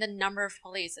necessarily in the number of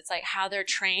police. It's like how they're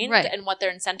trained and what their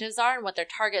incentives are and what their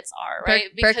targets are, right?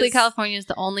 Berkeley, California is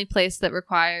the only place that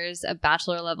requires a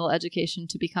bachelor level education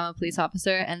to become a police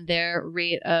officer, and their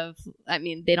rate of, I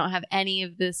mean, they don't have any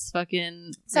of this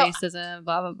fucking racism,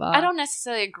 blah, blah, blah. I don't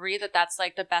necessarily agree that that's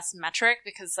like the best metric,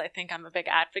 because I think I'm a big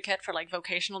advocate for like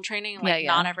vocational training. Like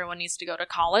not everyone needs to go to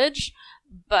college,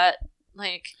 but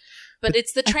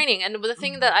it's the training. And the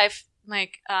thing that I've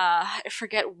I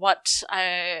forget what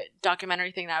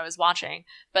documentary thing that I was watching,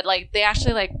 but like they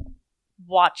actually like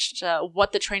watched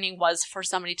what the training was for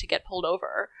somebody to get pulled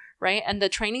over, right? And the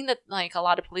training that like a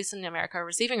lot of police in America are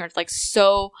receiving are like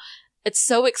it's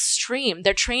so extreme.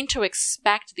 They're trained to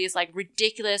expect these like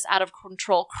ridiculous, out of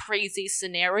control, crazy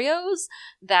scenarios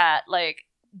that like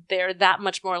they're that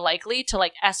much more likely to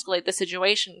like escalate the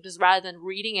situation, because rather than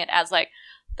reading it as like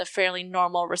the fairly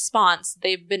normal response,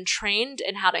 they've been trained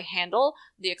in how to handle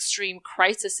the extreme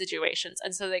crisis situations.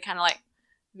 And so they kind of like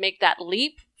make that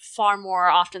leap far more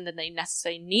often than they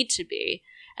necessarily need to be.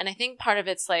 And I think part of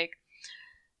it's like,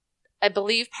 I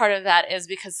believe part of that is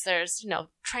because there's,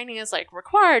 training is like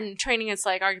required, and training is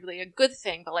like arguably a good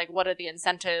thing, but like what are the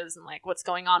incentives and like what's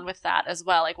going on with that as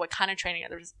well? Like what kind of training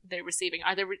are they receiving?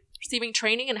 Are they receiving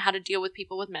training in how to deal with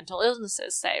people with mental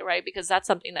illnesses, say, right? Because that's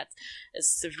something that is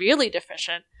severely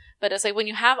deficient. But it's like when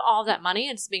you have all that money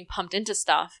and it's being pumped into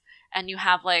stuff, and you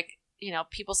have like,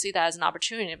 people see that as an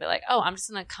opportunity to be like, oh, I'm just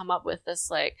going to come up with this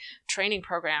like training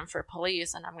program for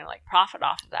police, and I'm going to like profit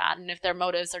off of that. And if their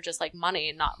motives are just like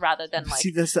money, not rather than like,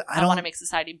 I want to make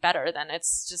society better, then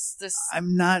it's just this.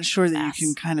 I'm not sure that you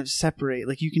can kind of separate,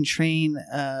 like you can train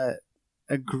a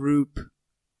group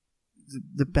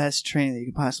the best training that you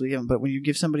could possibly give them. But when you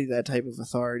give somebody that type of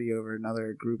authority over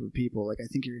another group of people, like I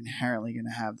think you're inherently going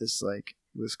to have this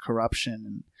corruption,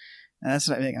 and that's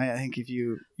what I think. I think if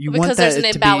you want that, because there's an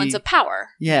imbalance of power.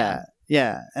 Yeah.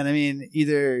 And I mean,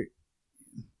 either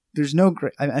there's no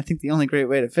great. I think the only great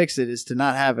way to fix it is to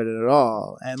not have it at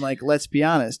all. And like, let's be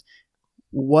honest,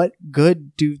 what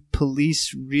good do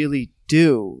police really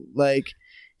do? Like,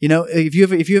 if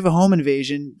you have a home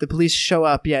invasion, the police show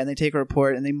up, and they take a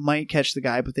report, and they might catch the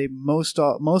guy, but they most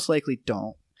likely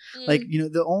don't. Like,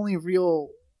 the only real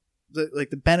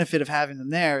the benefit of having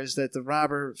them there is that the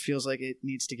robber feels like it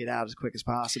needs to get out as quick as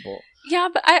possible. Yeah,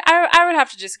 but I would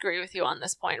have to disagree with you on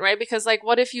this point, right? Because like,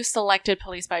 what if you selected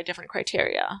police by a different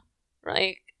criteria,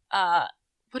 right?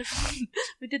 What if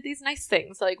we did these nice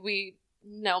things? Like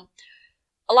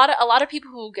a lot of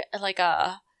people who get like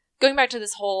going back to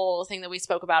this whole thing that we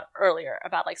spoke about earlier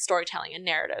about like storytelling and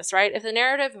narratives, right? If the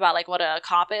narrative about like what a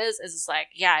cop is like,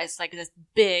 yeah, it's like this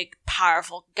big,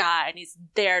 powerful guy and he's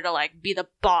there to like be the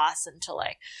boss and to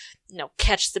like, you know,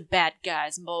 catch the bad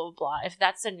guys and blah, blah, blah. If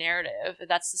that's the narrative, if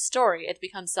that's the story, it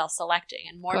becomes self-selecting.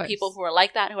 And more people who are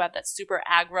like that, who have that super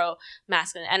aggro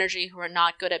masculine energy, who are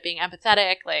not good at being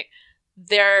empathetic, like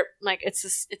they're like,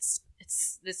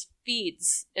 this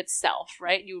feeds itself,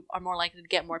 right? You are more likely to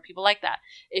get more people like that.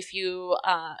 If you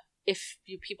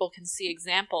people can see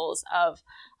examples of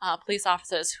police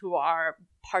officers who are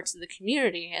parts of the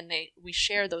community and we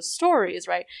share those stories,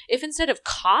 right? If instead of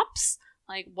cops,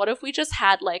 like what if we just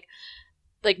had like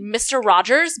Mr.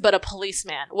 Rogers, but a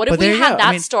policeman? What if we had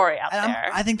that story out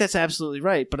there? I think that's absolutely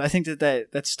right. But I think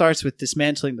that starts with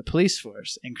dismantling the police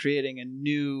force and creating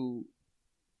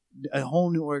a whole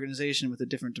new organization with a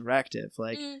different directive.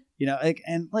 Like, you know, like,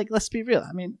 and like, let's be real.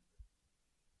 I mean,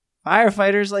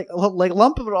 firefighters, like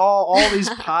lump it all these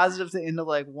positive things into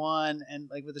like one, and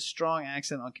like with a strong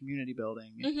accent on community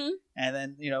building. And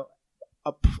then, you know,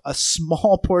 a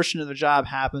small portion of the job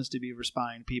happens to be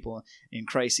responding to people in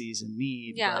crises and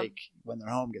need, like when their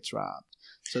home gets robbed.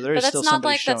 So there is still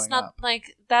somebody showing up.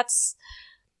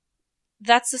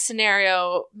 That's the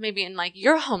scenario maybe in like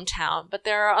your hometown, but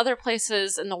there are other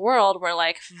places in the world where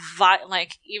like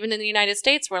even in the United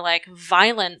States where like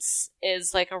violence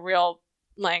is like a real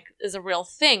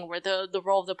thing, where the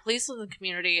role of the police in the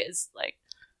community is like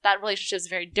that relationship is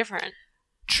very different.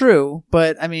 True,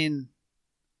 but I mean,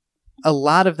 a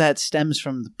lot of that stems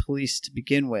from the police to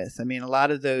begin with. I mean, a lot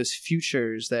of those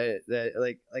futures that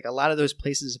like a lot of those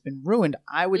places have been ruined,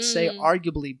 I would say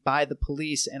arguably by the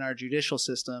police and our judicial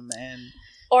system.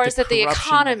 Or is it the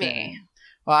economy?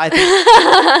 Well, I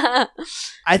think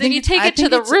I think you take it to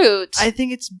the root. I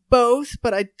think it's both,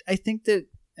 but I think that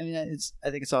I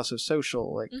think it's also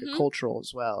social, like cultural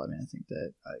as well. I mean, I think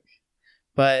that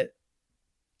but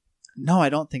no, I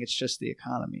don't think it's just the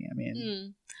economy. I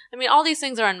mean, all these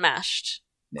things are enmeshed,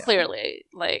 clearly.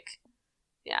 Like,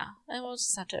 yeah, and we'll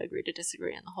just have to agree to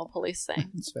disagree on the whole police thing.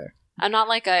 That's fair. I'm not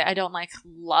like I don't like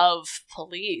love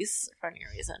police for any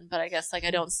reason, but I guess like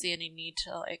I don't see any need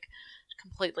to like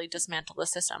completely dismantle the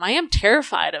system. I am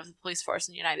terrified of the police force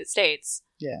in the United States.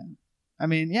 Yeah, I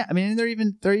mean, they're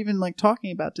even like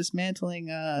talking about dismantling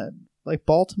like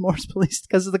Baltimore's police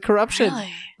because of the corruption.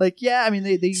 Really? Like, yeah, I mean,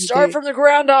 they start from the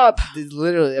ground up.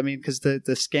 Literally, I mean, because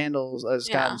the scandals has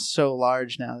gotten so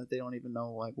large now that they don't even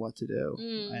know like what to do.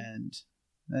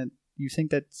 And you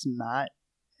think that's not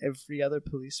every other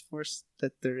police force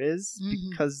that there is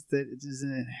because that it is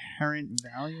an inherent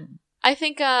value. I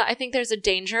think there's a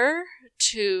danger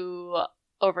to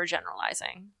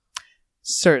overgeneralizing.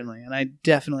 Certainly, and I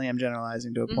definitely am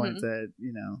generalizing to a point that,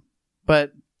 you know,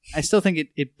 but I still think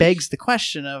it begs the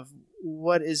question of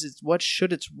what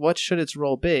should its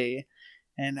role be,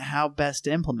 and how best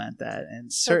to implement that.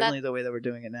 And certainly the way that we're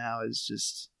doing it now is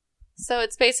just. So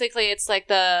it's basically like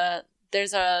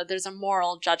there's a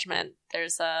moral judgment,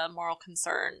 there's a moral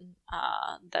concern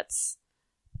that's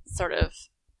sort of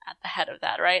at the head of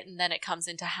that, right? And then it comes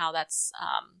into how that's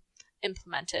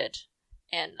implemented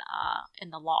in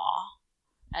the law,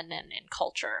 and then in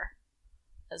culture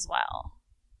as well.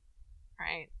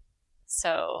 Right.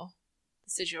 So the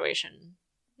situation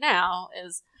now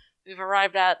is we've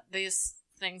arrived at these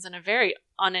things in a very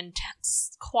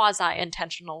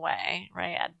quasi-intentional way,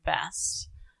 right, at best.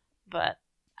 But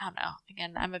I don't know.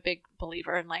 Again, I'm a big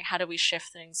believer in like how do we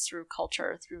shift things through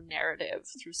culture, through narrative,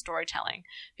 through storytelling,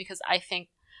 because I think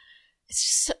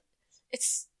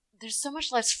there's so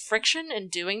much less friction in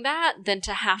doing that than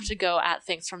to have to go at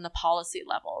things from the policy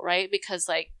level, right? Because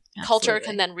like culture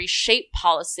can then reshape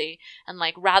policy, and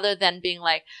like rather than being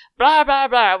like blah blah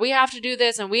blah, we have to do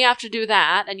this and we have to do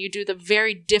that, and you do the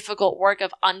very difficult work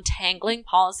of untangling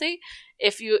policy.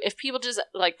 If people just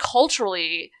like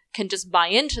culturally can just buy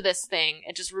into this thing,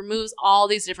 it just removes all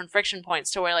these different friction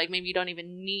points to where like maybe you don't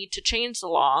even need to change the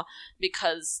law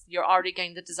because you're already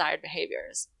getting the desired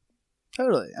behaviors.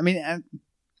 Totally. I mean,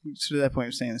 to that point,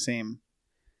 I'm saying the same.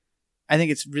 I think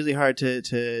it's really hard to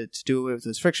do away with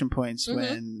those friction points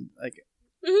when, like,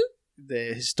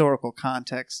 the historical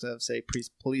context of, say,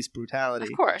 police brutality.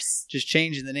 Of course. Just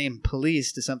changing the name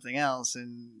police to something else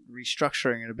and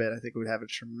restructuring it a bit, I think would have a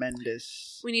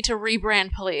tremendous... We need to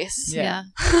rebrand police. Yeah.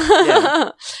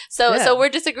 So we're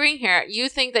disagreeing here. You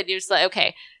think that you're just like,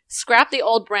 okay, scrap the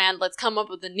old brand, let's come up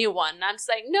with a new one. And I'm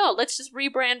saying, no, let's just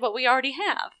rebrand what we already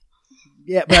have.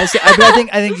 Yeah, but I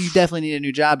think you definitely need a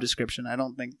new job description. I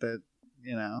don't think that...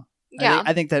 You know,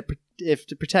 I think that if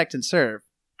to protect and serve,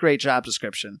 great job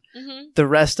description. The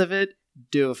rest of it,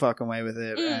 do a fucking way with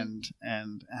it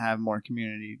and have more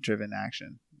community driven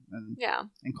action and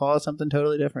call it something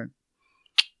totally different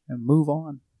and move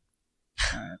on.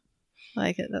 All right. I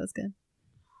like it. That was good.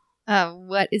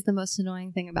 What is the most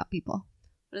annoying thing about people?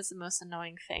 What is the most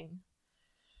annoying thing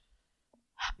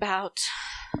about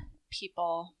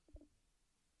people?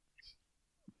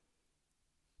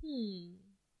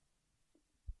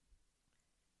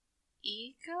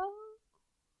 Ego?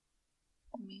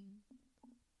 I mean,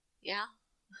 yeah.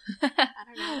 I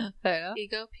don't know. Fair enough.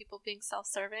 Ego, people being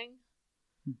self-serving,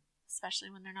 especially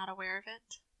when they're not aware of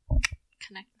it.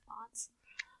 Connect the thoughts.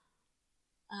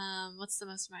 What's the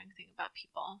most annoying thing about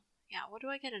people? Yeah, what do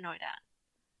I get annoyed at?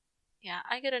 Yeah,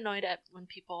 I get annoyed at when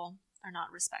people are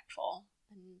not respectful.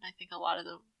 And I think a lot of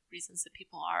the reasons that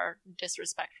people are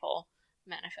disrespectful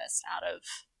manifest out of,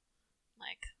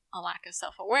 like, a lack of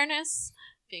self-awareness,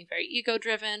 being very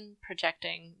ego-driven,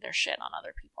 projecting their shit on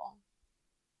other people.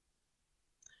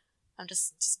 I'm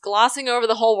just glossing over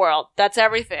the whole world. That's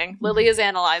everything. Lily has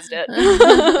analyzed it.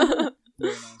 Very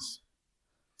nice.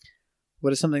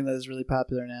 What is something that is really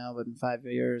popular now, but in 5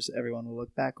 years everyone will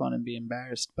look back on and be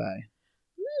embarrassed by?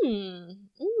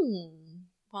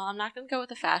 Well, I'm not going to go with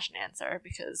the fashion answer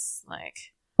because,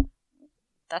 like,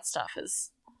 that stuff has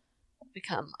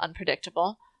become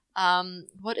unpredictable.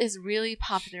 What is really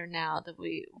popular now that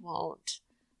we won't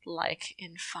like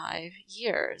in 5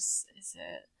 years? Is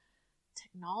it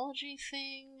technology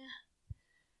thing?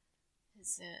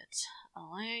 Is it a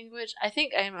language? I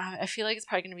feel like it's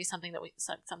probably going to be something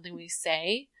we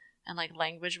say, and like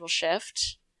language will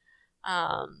shift.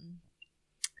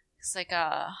 It's like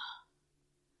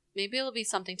maybe it'll be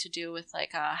something to do with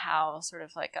like how sort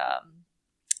of like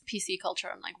PC culture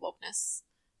and like wokeness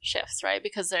shifts, right?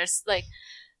 Because there's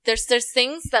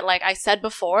things that, like I said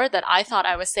before, that I thought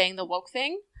I was saying the woke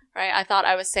thing, right? I thought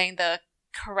I was saying the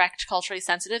correct culturally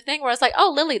sensitive thing, where I was like,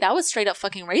 oh, Lily, that was straight up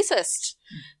fucking racist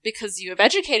because you have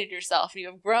educated yourself and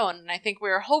you have grown. And I think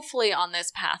we're hopefully on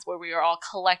this path where we are all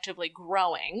collectively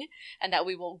growing, and that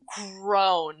we will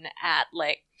groan at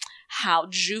like how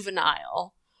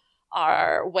juvenile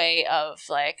our way of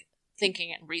like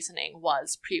thinking and reasoning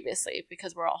was previously,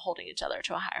 because we're all holding each other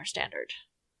to a higher standard.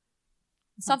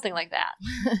 Something like that.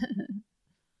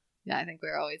 Yeah, I think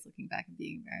we're always looking back and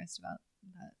being embarrassed about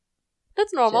that.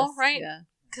 That's normal, right? Yeah.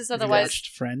 Because otherwise, have you watched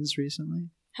Friends recently?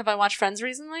 Have I watched Friends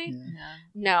recently? Yeah.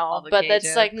 No, but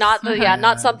that's like not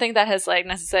not something that has like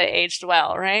necessarily aged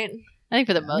well, right? I think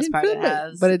for the most part it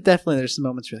has. But it definitely, there's some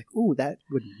moments where you're like, ooh, that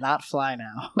would not fly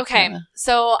now. Okay,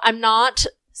 so I'm not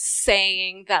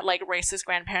saying that like racist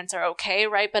grandparents are okay,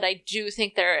 right? But I do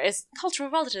think there is cultural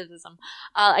relativism.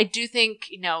 I do think,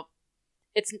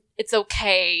 it's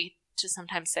okay to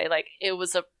sometimes say like it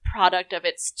was a product of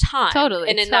its time. Totally.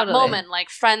 And in that moment, like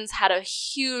Friends had a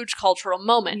huge cultural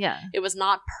moment. Yeah. It was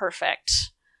not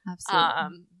perfect.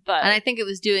 Absolutely. But and I think it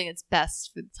was doing its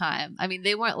best for the time. I mean,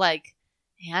 they weren't like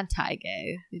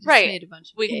anti-gay. They just made a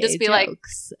bunch of we gay can just be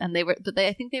jokes, and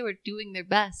I think they were doing their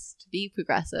best to be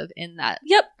progressive in that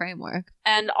framework.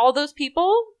 And all those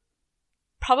people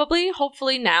probably,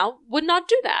 hopefully now, would not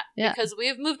do that because we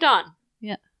have moved on.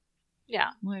 Yeah.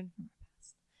 Yeah. Learn from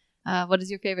our past. What is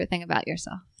your favorite thing about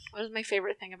yourself? What is my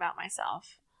favorite thing about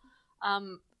myself?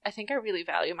 I think I really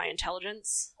value my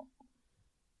intelligence.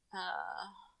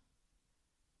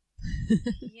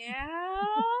 Yeah.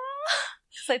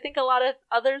 Because I think a lot of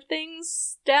other things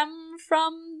stem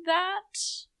from that.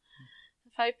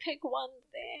 If I pick one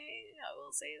thing, I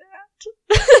will say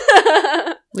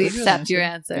that. We accept your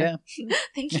answer. Yeah.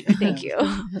 Thank you. Thank you.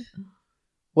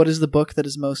 What is the book that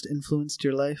has most influenced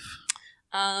your life?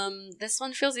 This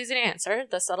one feels easy to answer.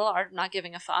 The Subtle Art of Not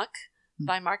Giving a Fuck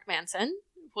by Mark Manson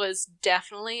was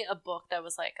definitely a book that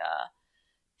was like a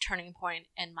turning point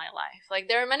in my life. Like,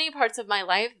 there are many parts of my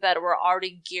life that were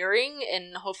already gearing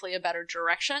in hopefully a better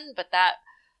direction, but that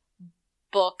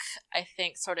book, I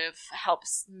think, sort of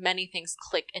helps many things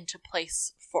click into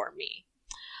place for me.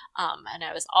 And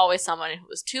I was always someone who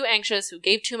was too anxious, who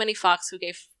gave too many fucks, who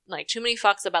gave like too many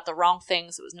fucks about the wrong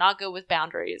things. It was not good with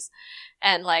boundaries.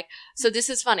 And like, so this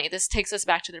is funny. This takes us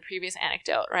back to the previous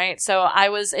anecdote, right? So I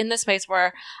was in this space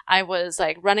where I was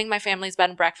like running my family's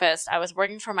bed and breakfast. I was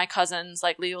working for my cousin's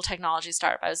like legal technology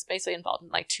startup. I was basically involved in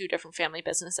like 2 different family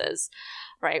businesses,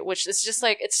 right? Which is just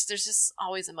like, there's just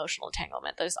always emotional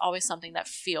entanglement. There's always something that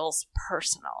feels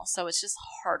personal. So it's just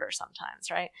harder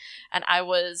sometimes, right? And I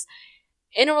was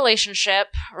in a relationship,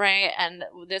 right? And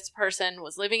this person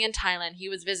was living in Thailand. He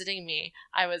was visiting me.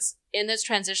 I was in this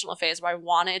transitional phase where I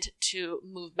wanted to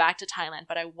move back to Thailand,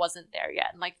 but I wasn't there yet.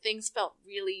 And like things felt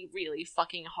really, really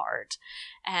fucking hard.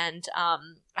 And I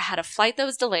had a flight that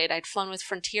was delayed. I'd flown with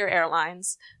Frontier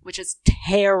Airlines, which is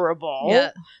terrible.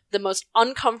 Yeah. The most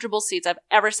uncomfortable seats I've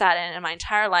ever sat in my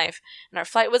entire life. And our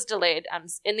flight was delayed. I'm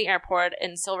in the airport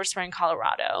in Silver Spring,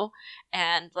 Colorado.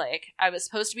 And like I was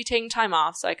supposed to be taking time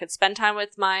off so I could spend time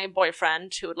with my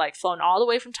boyfriend who had like flown all the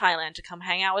way from Thailand to come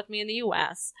hang out with me in the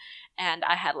US. And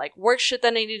I had like work shit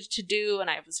that I needed to do, and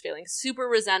I was feeling super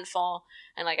resentful.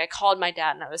 And like I called my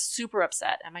dad and I was super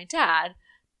upset. And my dad,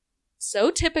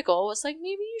 so typical, was like,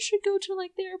 maybe you should go to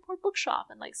like the airport bookshop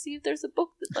and like see if there's a book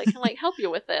that like can like help you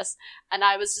with this. And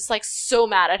I was just like so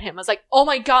mad at him. I was like, oh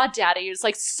my God, Daddy, you're just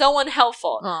like so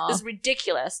unhelpful. Aww. This is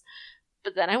ridiculous.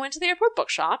 But then I went to the airport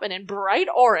bookshop, and in bright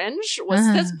orange was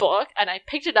this book, and I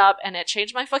picked it up, and it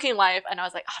changed my fucking life. And I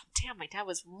was like, oh, damn, my dad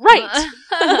was right.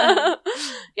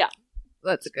 Yeah.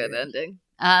 That's a good ending.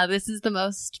 This is the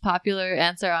most popular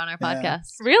answer on our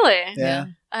podcast. Really? Yeah.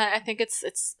 I think it's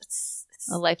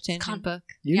a life-changing book.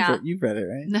 You've read it,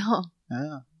 right? No.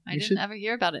 Oh. I didn't ever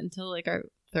hear about it until like our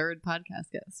third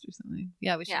podcast guest or something.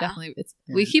 Yeah, we should definitely.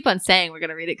 We keep on saying we're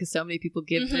going to read it because so many people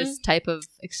give this type of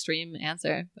extreme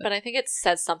answer. But I think it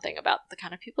says something about the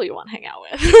kind of people you want to hang out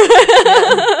with.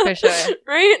 Yeah, for sure.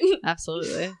 Right?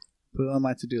 Absolutely. Put it on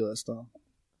my to-do list. I'll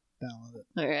download it.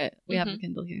 All right. We have a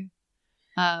Kindle here.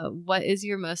 What is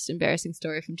your most embarrassing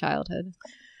story from childhood?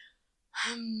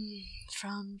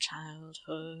 From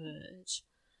childhood.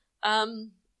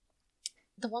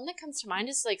 The one that comes to mind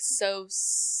is like so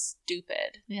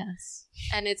stupid. Yes.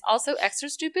 And it's also extra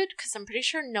stupid because I'm pretty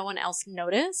sure no one else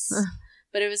noticed.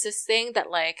 But it was this thing that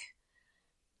like,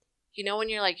 you know when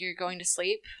you're like, you're going to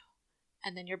sleep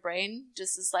and then your brain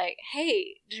just is like,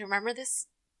 hey, do you remember this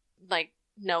like,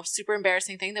 no, super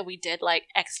embarrassing thing that we did like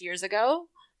X years ago?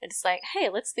 And it's like, hey,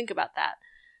 let's think about that.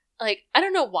 Like, I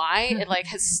don't know why it like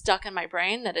has stuck in my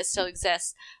brain that it still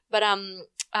exists. But I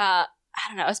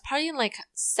don't know. I was probably in like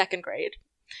second grade.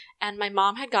 And my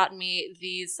mom had gotten me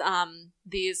these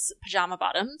pajama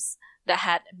bottoms that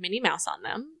had Minnie Mouse on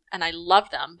them. And I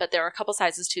loved them, but they were a couple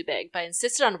sizes too big. But I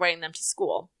insisted on wearing them to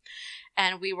school.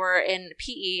 And we were in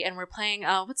PE and we're playing,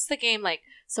 what's the game like?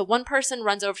 So one person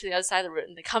runs over to the other side of the room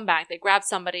and they come back, they grab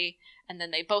somebody, and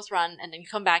then they both run, and then you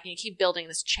come back and you keep building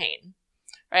this chain.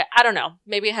 Right? I don't know.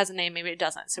 Maybe it has a name, maybe it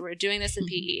doesn't. So we're doing this in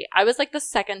PE. I was like the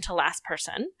second to last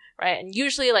person, right? And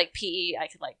usually like PE, I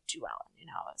could like do well. You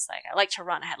know, I was like, I like to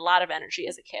run. I had a lot of energy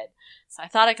as a kid. So I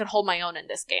thought I could hold my own in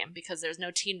this game because there's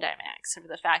no team dynamics. So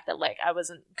the fact that like I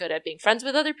wasn't good at being friends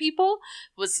with other people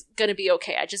was going to be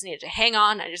okay. I just needed to hang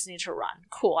on. I just needed to run.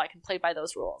 Cool. I can play by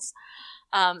those rules.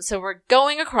 So we're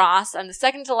going across. I'm the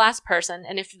second to last person.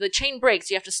 And if the chain breaks,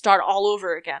 you have to start all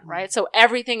over again, right? So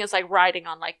everything is like riding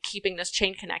on like keeping this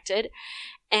chain connected.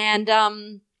 And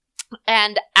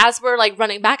as we're like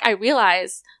running back, I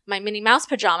realize my Minnie Mouse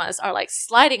pajamas are like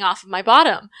sliding off of my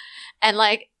bottom. And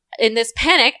like in this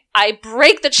panic, I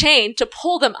break the chain to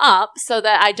pull them up so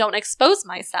that I don't expose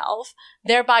myself,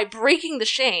 thereby breaking the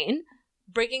chain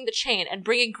and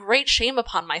bringing great shame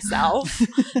upon myself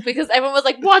because everyone was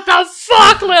like, what the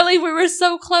fuck, Lily? We were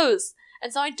so close.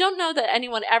 And so I don't know that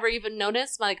anyone ever even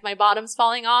noticed like my bottoms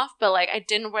falling off, but like I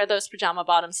didn't wear those pajama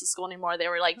bottoms to school anymore. They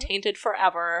were like tainted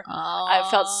forever. I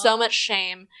felt so much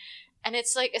shame. And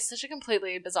it's like, it's such a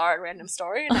completely bizarre and random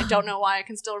story. And I don't know why I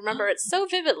can still remember it so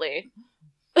vividly.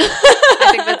 I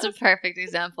think that's a perfect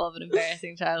example of an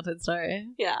embarrassing childhood story.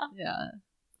 Yeah. Yeah.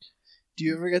 Do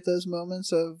you ever get those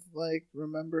moments of like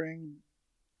remembering?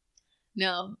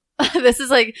 No. This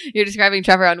is like you're describing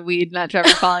Trevor on weed, not Trevor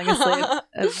falling asleep.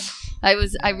 I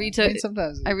retook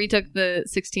the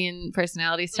 16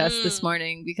 personalities test this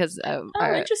morning because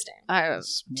interesting.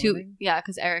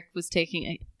 Because Eric was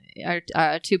taking our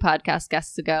 2 podcast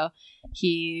guests ago.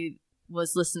 He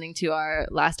was listening to our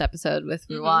last episode with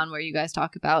Ruwan where you guys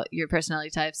talk about your personality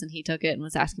types, and he took it and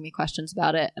was asking me questions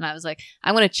about it, and I was like,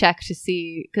 I want to check to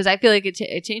see because I feel like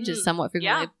it changes somewhat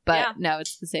frequently, but no,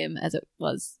 it's the same as it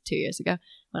was 2 years ago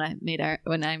when I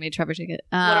made Trevor take it.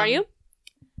 What are you?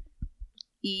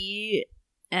 ENFP.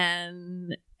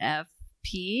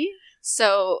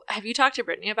 So, have you talked to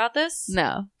Brittany about this?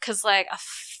 No. Because, like, a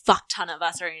fuck ton of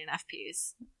us are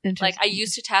ENFPs. Like, I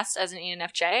used to test as an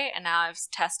ENFJ, and now I've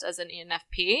tested as an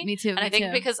ENFP. Me too. And I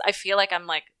think because I feel like I'm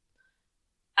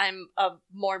a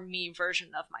more me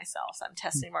version of myself. So I'm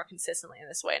testing more consistently in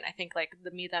this way. And I think, like, the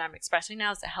me that I'm expressing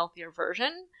now is a healthier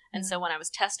version. And so when I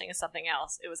was testing as something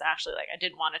else, it was actually, like, I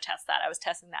didn't want to test that. I was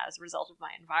testing that as a result of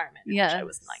my environment, in which I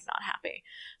was, like, not happy.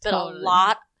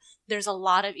 But there's a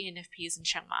lot of ENFPs in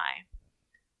Chiang Mai.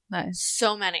 Nice.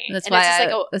 So many. That's and why it's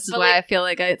just this is why I feel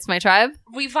like it's my tribe.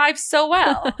 We vibe so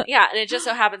well. Yeah, and it just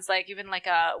so happens like even like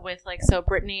with like so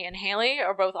Brittany and Haley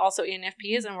are both also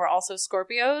ENFPs and we're also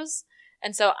Scorpios.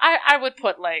 And so I would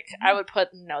put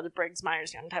the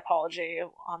Briggs-Myers-Young typology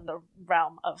on the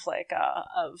realm of like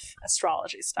of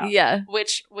astrology stuff. Yeah.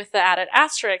 Which with the added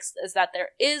asterisk is that there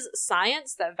is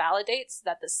science that validates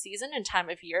that the season and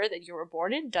time of year that you were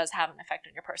born in does have an effect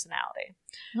on your personality.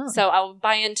 Oh. So I will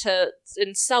buy into,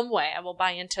 in some way, I will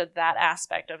buy into that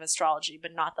aspect of astrology,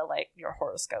 but not the like your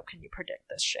horoscope. Can you predict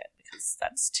this shit? Because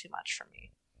that's too much for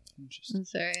me. Interesting.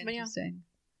 That's very interesting.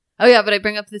 Oh, yeah, but I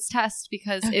bring up this test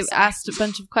because it asked a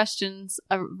bunch of questions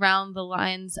around the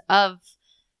lines of,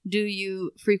 do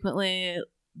you frequently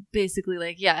basically,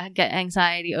 like, get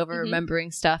anxiety over remembering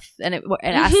stuff? And it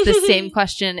asked the same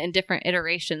question in different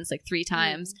iterations, like 3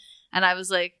 times. And I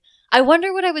was like, I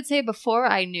wonder what I would say before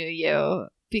I knew you,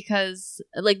 because,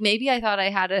 like, maybe I thought I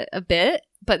had it a bit,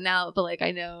 but like, I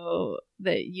know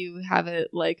that you have it,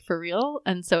 like, for real.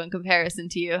 And so in comparison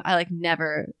to you, I, like,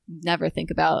 never think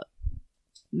about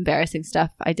embarrassing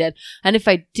stuff I did, and if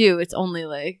I do, it's only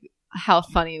like, how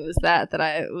funny was that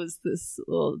I was this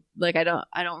little, like, I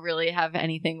don't really have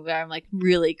anything where I'm like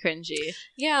really cringy.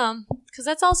 Yeah, because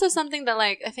that's also something that,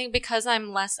 like, I think because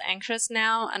I'm less anxious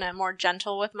now and I'm more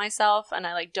gentle with myself and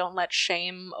I like don't let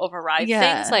shame override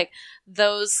things, like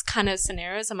those kind of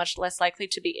scenarios are much less likely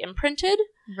to be imprinted.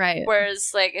 Right.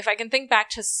 Whereas, like, if I can think back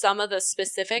to some of the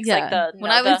specifics, like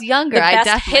when I was younger, I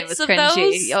definitely was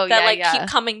cringy. Keep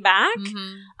coming back.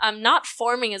 I'm not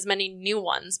forming as many new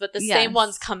ones, but the same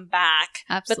ones come back.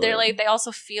 Absolutely. But they're like, they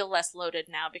also feel less loaded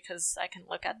now because I can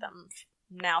look at them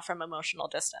now from emotional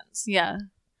distance. Yeah.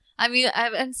 I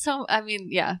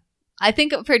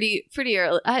think pretty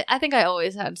early. I think I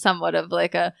always had somewhat of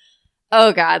like a,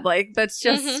 oh God, like that's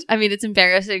just, I mean, it's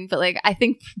embarrassing, but like I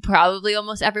think probably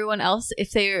almost everyone else,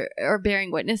 if they are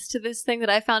bearing witness to this thing that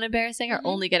I found embarrassing, are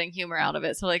only getting humor out of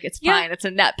it. So like, it's fine. It's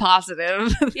a net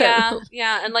positive. Yeah.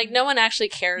 And like no one actually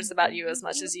cares about you as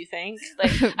much as you think.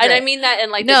 Like, right. And I mean that in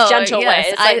like the gentle way.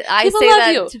 It's like, I say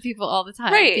that to people all the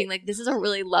time, being like, this is a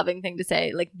really loving thing to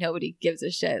say. Like, nobody gives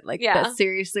a shit. Like, that's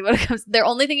seriously what it comes. They're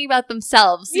only thinking about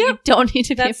themselves. So you don't need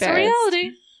to be embarrassed. That's the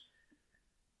reality.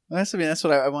 That's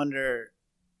what I wonder,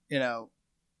 you know,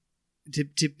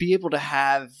 to be able to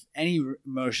have any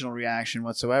emotional reaction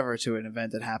whatsoever to an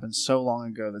event that happened so long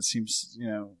ago that seems, you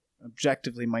know,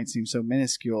 objectively might seem so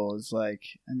minuscule. Is like,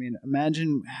 I mean,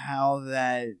 imagine how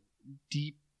that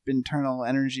deep internal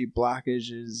energy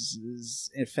blockage is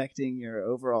affecting your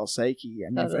overall psyche.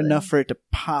 I mean, enough for it to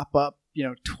pop up, you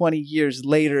know, 20 years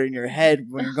later in your head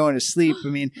when you're going to sleep. I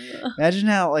mean, imagine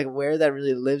how, like, where that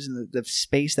really lives in the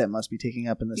space that must be taking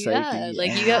up in the psyche.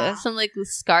 Like, you got some, like,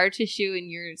 scar tissue in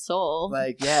your soul.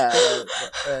 Like,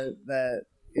 that,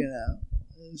 you know,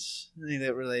 I think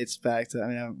that relates back to, I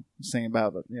mean, I was thinking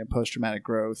about, you know, post-traumatic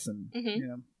growth and, you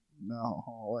know, the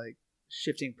whole, like,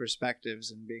 shifting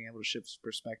perspectives and being able to shift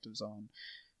perspectives on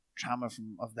trauma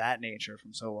of that nature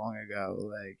from so long ago,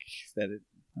 like, that it,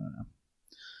 I don't know.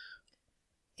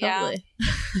 Yeah.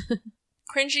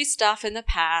 Cringy stuff in the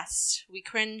past. We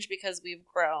cringe because we've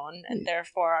grown and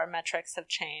therefore our metrics have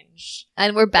changed.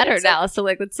 And we're better now, so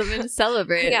like that's something to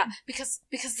celebrate. Yeah, because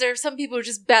there are some people who are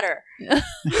just better.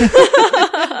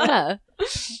 Yeah.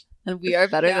 And we are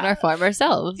better than our former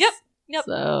selves. Yep.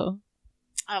 So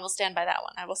I will stand by that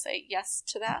one. I will say yes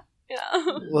to that. Yeah.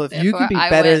 Well, if you can be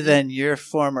better than your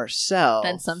former self,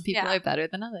 then some people are better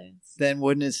than others. Then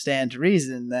wouldn't it stand to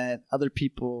reason that other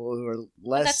people who are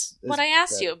less... That's what I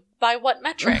asked you. By what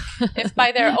metric? If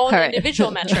by their own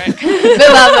individual metric.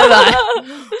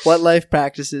 What life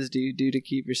practices do you do to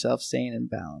keep yourself sane and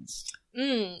balanced?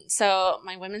 So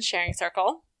my women's sharing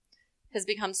circle has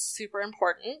become super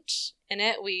important. In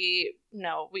it, we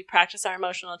practice our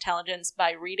emotional intelligence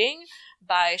by reading,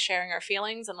 by sharing our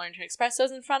feelings and learn to express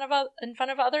those in front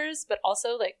of others. But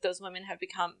also, like,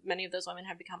 many of those women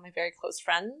have become my very close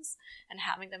friends, and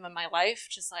having them in my life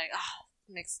just like,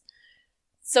 makes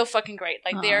so fucking great.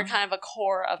 Like, they are kind of a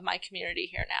core of my community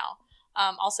here now.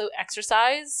 Also,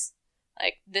 exercise.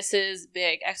 Like, this is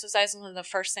big. Exercise is one of the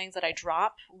first things that I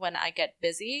drop when I get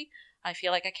busy. I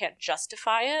feel like I can't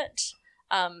justify it.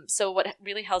 So what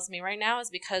really helps me right now is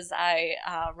because I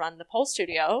run the pole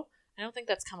studio. I don't think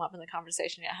that's come up in the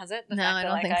conversation yet, has it? No, I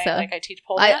don't think so. Like, I teach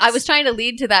pole dance. I was trying to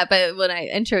lead to that, but when I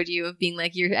introed you of being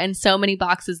like, you're in so many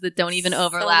boxes that don't even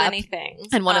overlap. So many things.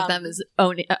 And one of them is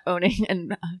owning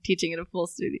and teaching at a pole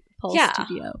studio,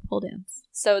 pole dance.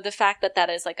 So the fact that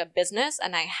is like a business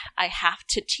and I have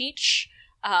to teach,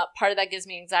 part of that gives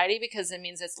me anxiety because it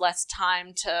means it's less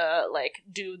time to like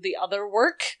do the other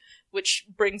work. which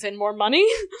brings in more money.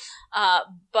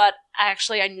 But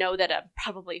actually I know that I'm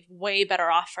probably way better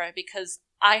off for it because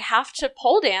I have to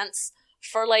pole dance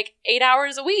for like 8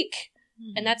 hours a week.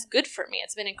 And that's good for me.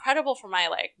 It's been incredible for my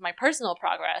personal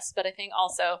progress, but I think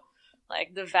also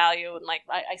like the value and like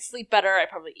I sleep better, I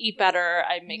probably eat better,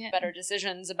 I make better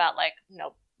decisions about like,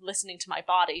 listening to my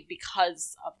body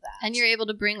because of that. And you're able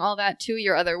to bring all that to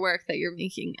your other work that you're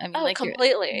making. I mean,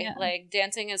 completely. Like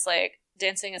dancing is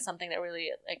something that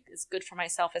really like is good for my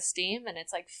self-esteem, and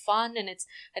it's like fun, and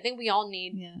I think we all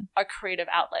need a creative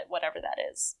outlet, whatever that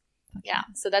is. Okay. Yeah.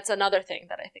 So that's another thing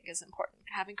that I think is important,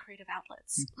 having creative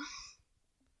outlets.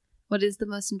 What is the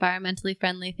most environmentally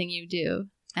friendly thing you do?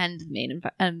 And the main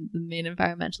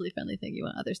environmentally friendly thing you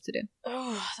want others to do?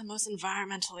 Oh, the most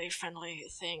environmentally friendly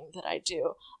thing that I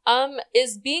do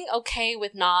is being okay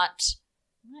with not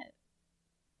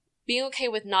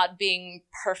being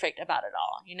perfect about it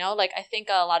all. Like I think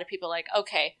a lot of people like,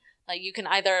 okay, like you can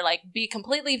either like be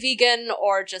completely vegan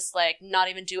or just like not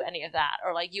even do any of that,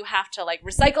 or like you have to like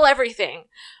recycle everything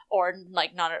or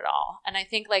like not at all. And I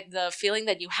think like the feeling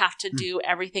that you have to do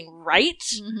everything right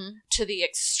to the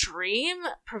extreme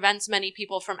prevents many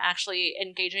people from actually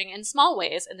engaging in small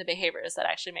ways in the behaviors that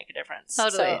actually make a difference.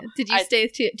 Totally. So did you stay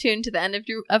tuned to the end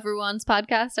of Ruan's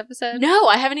podcast episode? No,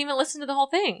 I haven't even listened to the whole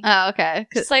thing. Oh, okay.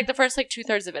 Just like the first like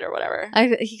 2/3 of it or whatever.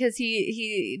 Because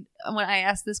he when I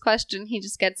asked this question, he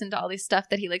just gets into all these stuff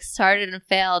that he like started and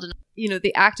failed, and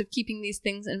the act of keeping these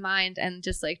things in mind and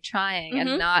just like trying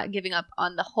and not giving up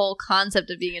on the whole concept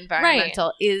of being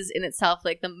environmental is in itself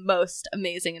like the most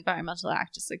amazing environmental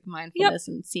act, just like mindfulness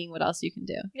and seeing what else you can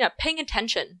do. Yeah, paying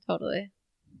attention. Totally.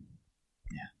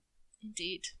 Yeah.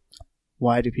 Indeed.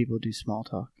 Why do people do small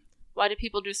talk?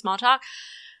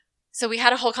 So we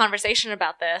had a whole conversation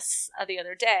about this the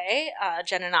other day,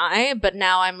 Jen and I, but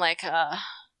now I'm like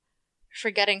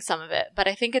forgetting some of it. But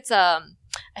I think it's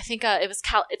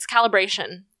it's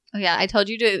calibration. Oh yeah, I told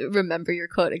you to remember your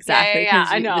quote exactly. Yeah,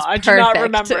 I know. I do not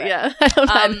remember it. Yeah, I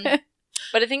don't know.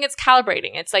 But I think it's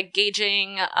calibrating. It's like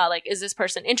gauging, like, is this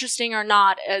person interesting or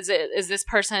not? Is this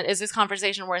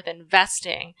conversation worth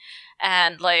investing?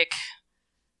 And like,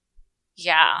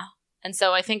 yeah. And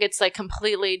so I think it's like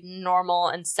completely normal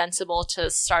and sensible to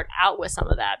start out with some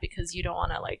of that, because you don't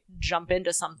want to like jump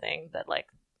into something that like,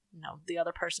 the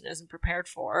other person isn't prepared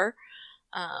for.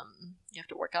 You have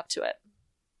to work up to it.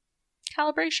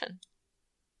 Calibration.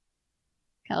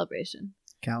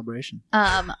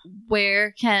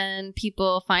 Where can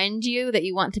people find you that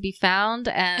you want to be found,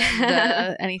 and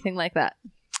anything like that?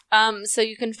 So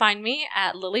you can find me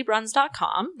at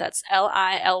lilybruns.com. That's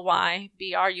LILYBRUNS.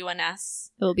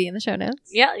 It will be in the show notes.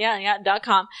 Yeah.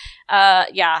 .com.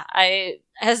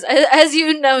 As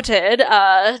you noted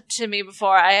to me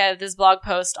before, I have this blog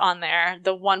post on there,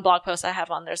 the one blog post I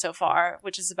have on there so far,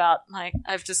 which is about like,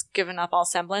 I've just given up all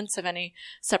semblance of any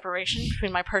separation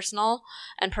between my personal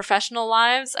and professional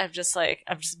lives. I'm just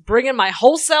bringing my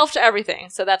whole self to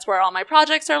everything. So that's where all my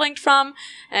projects are linked from,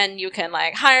 and you can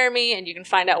like hire me, and you can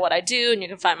find out what I do, and you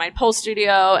can find my pole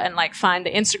studio, and like find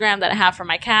the Instagram that I have for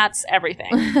my cats, everything.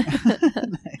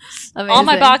 Nice. All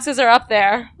my boxes are up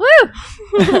there. Woo!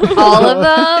 All of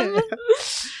them?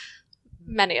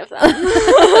 Many of them.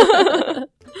 All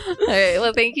right.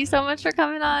 Well, thank you so much for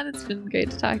coming on. It's been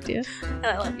great to talk to you. And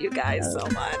I love you guys so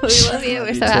much. We love you.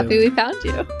 We're so happy we found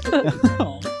you.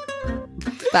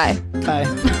 Bye.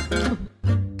 Bye.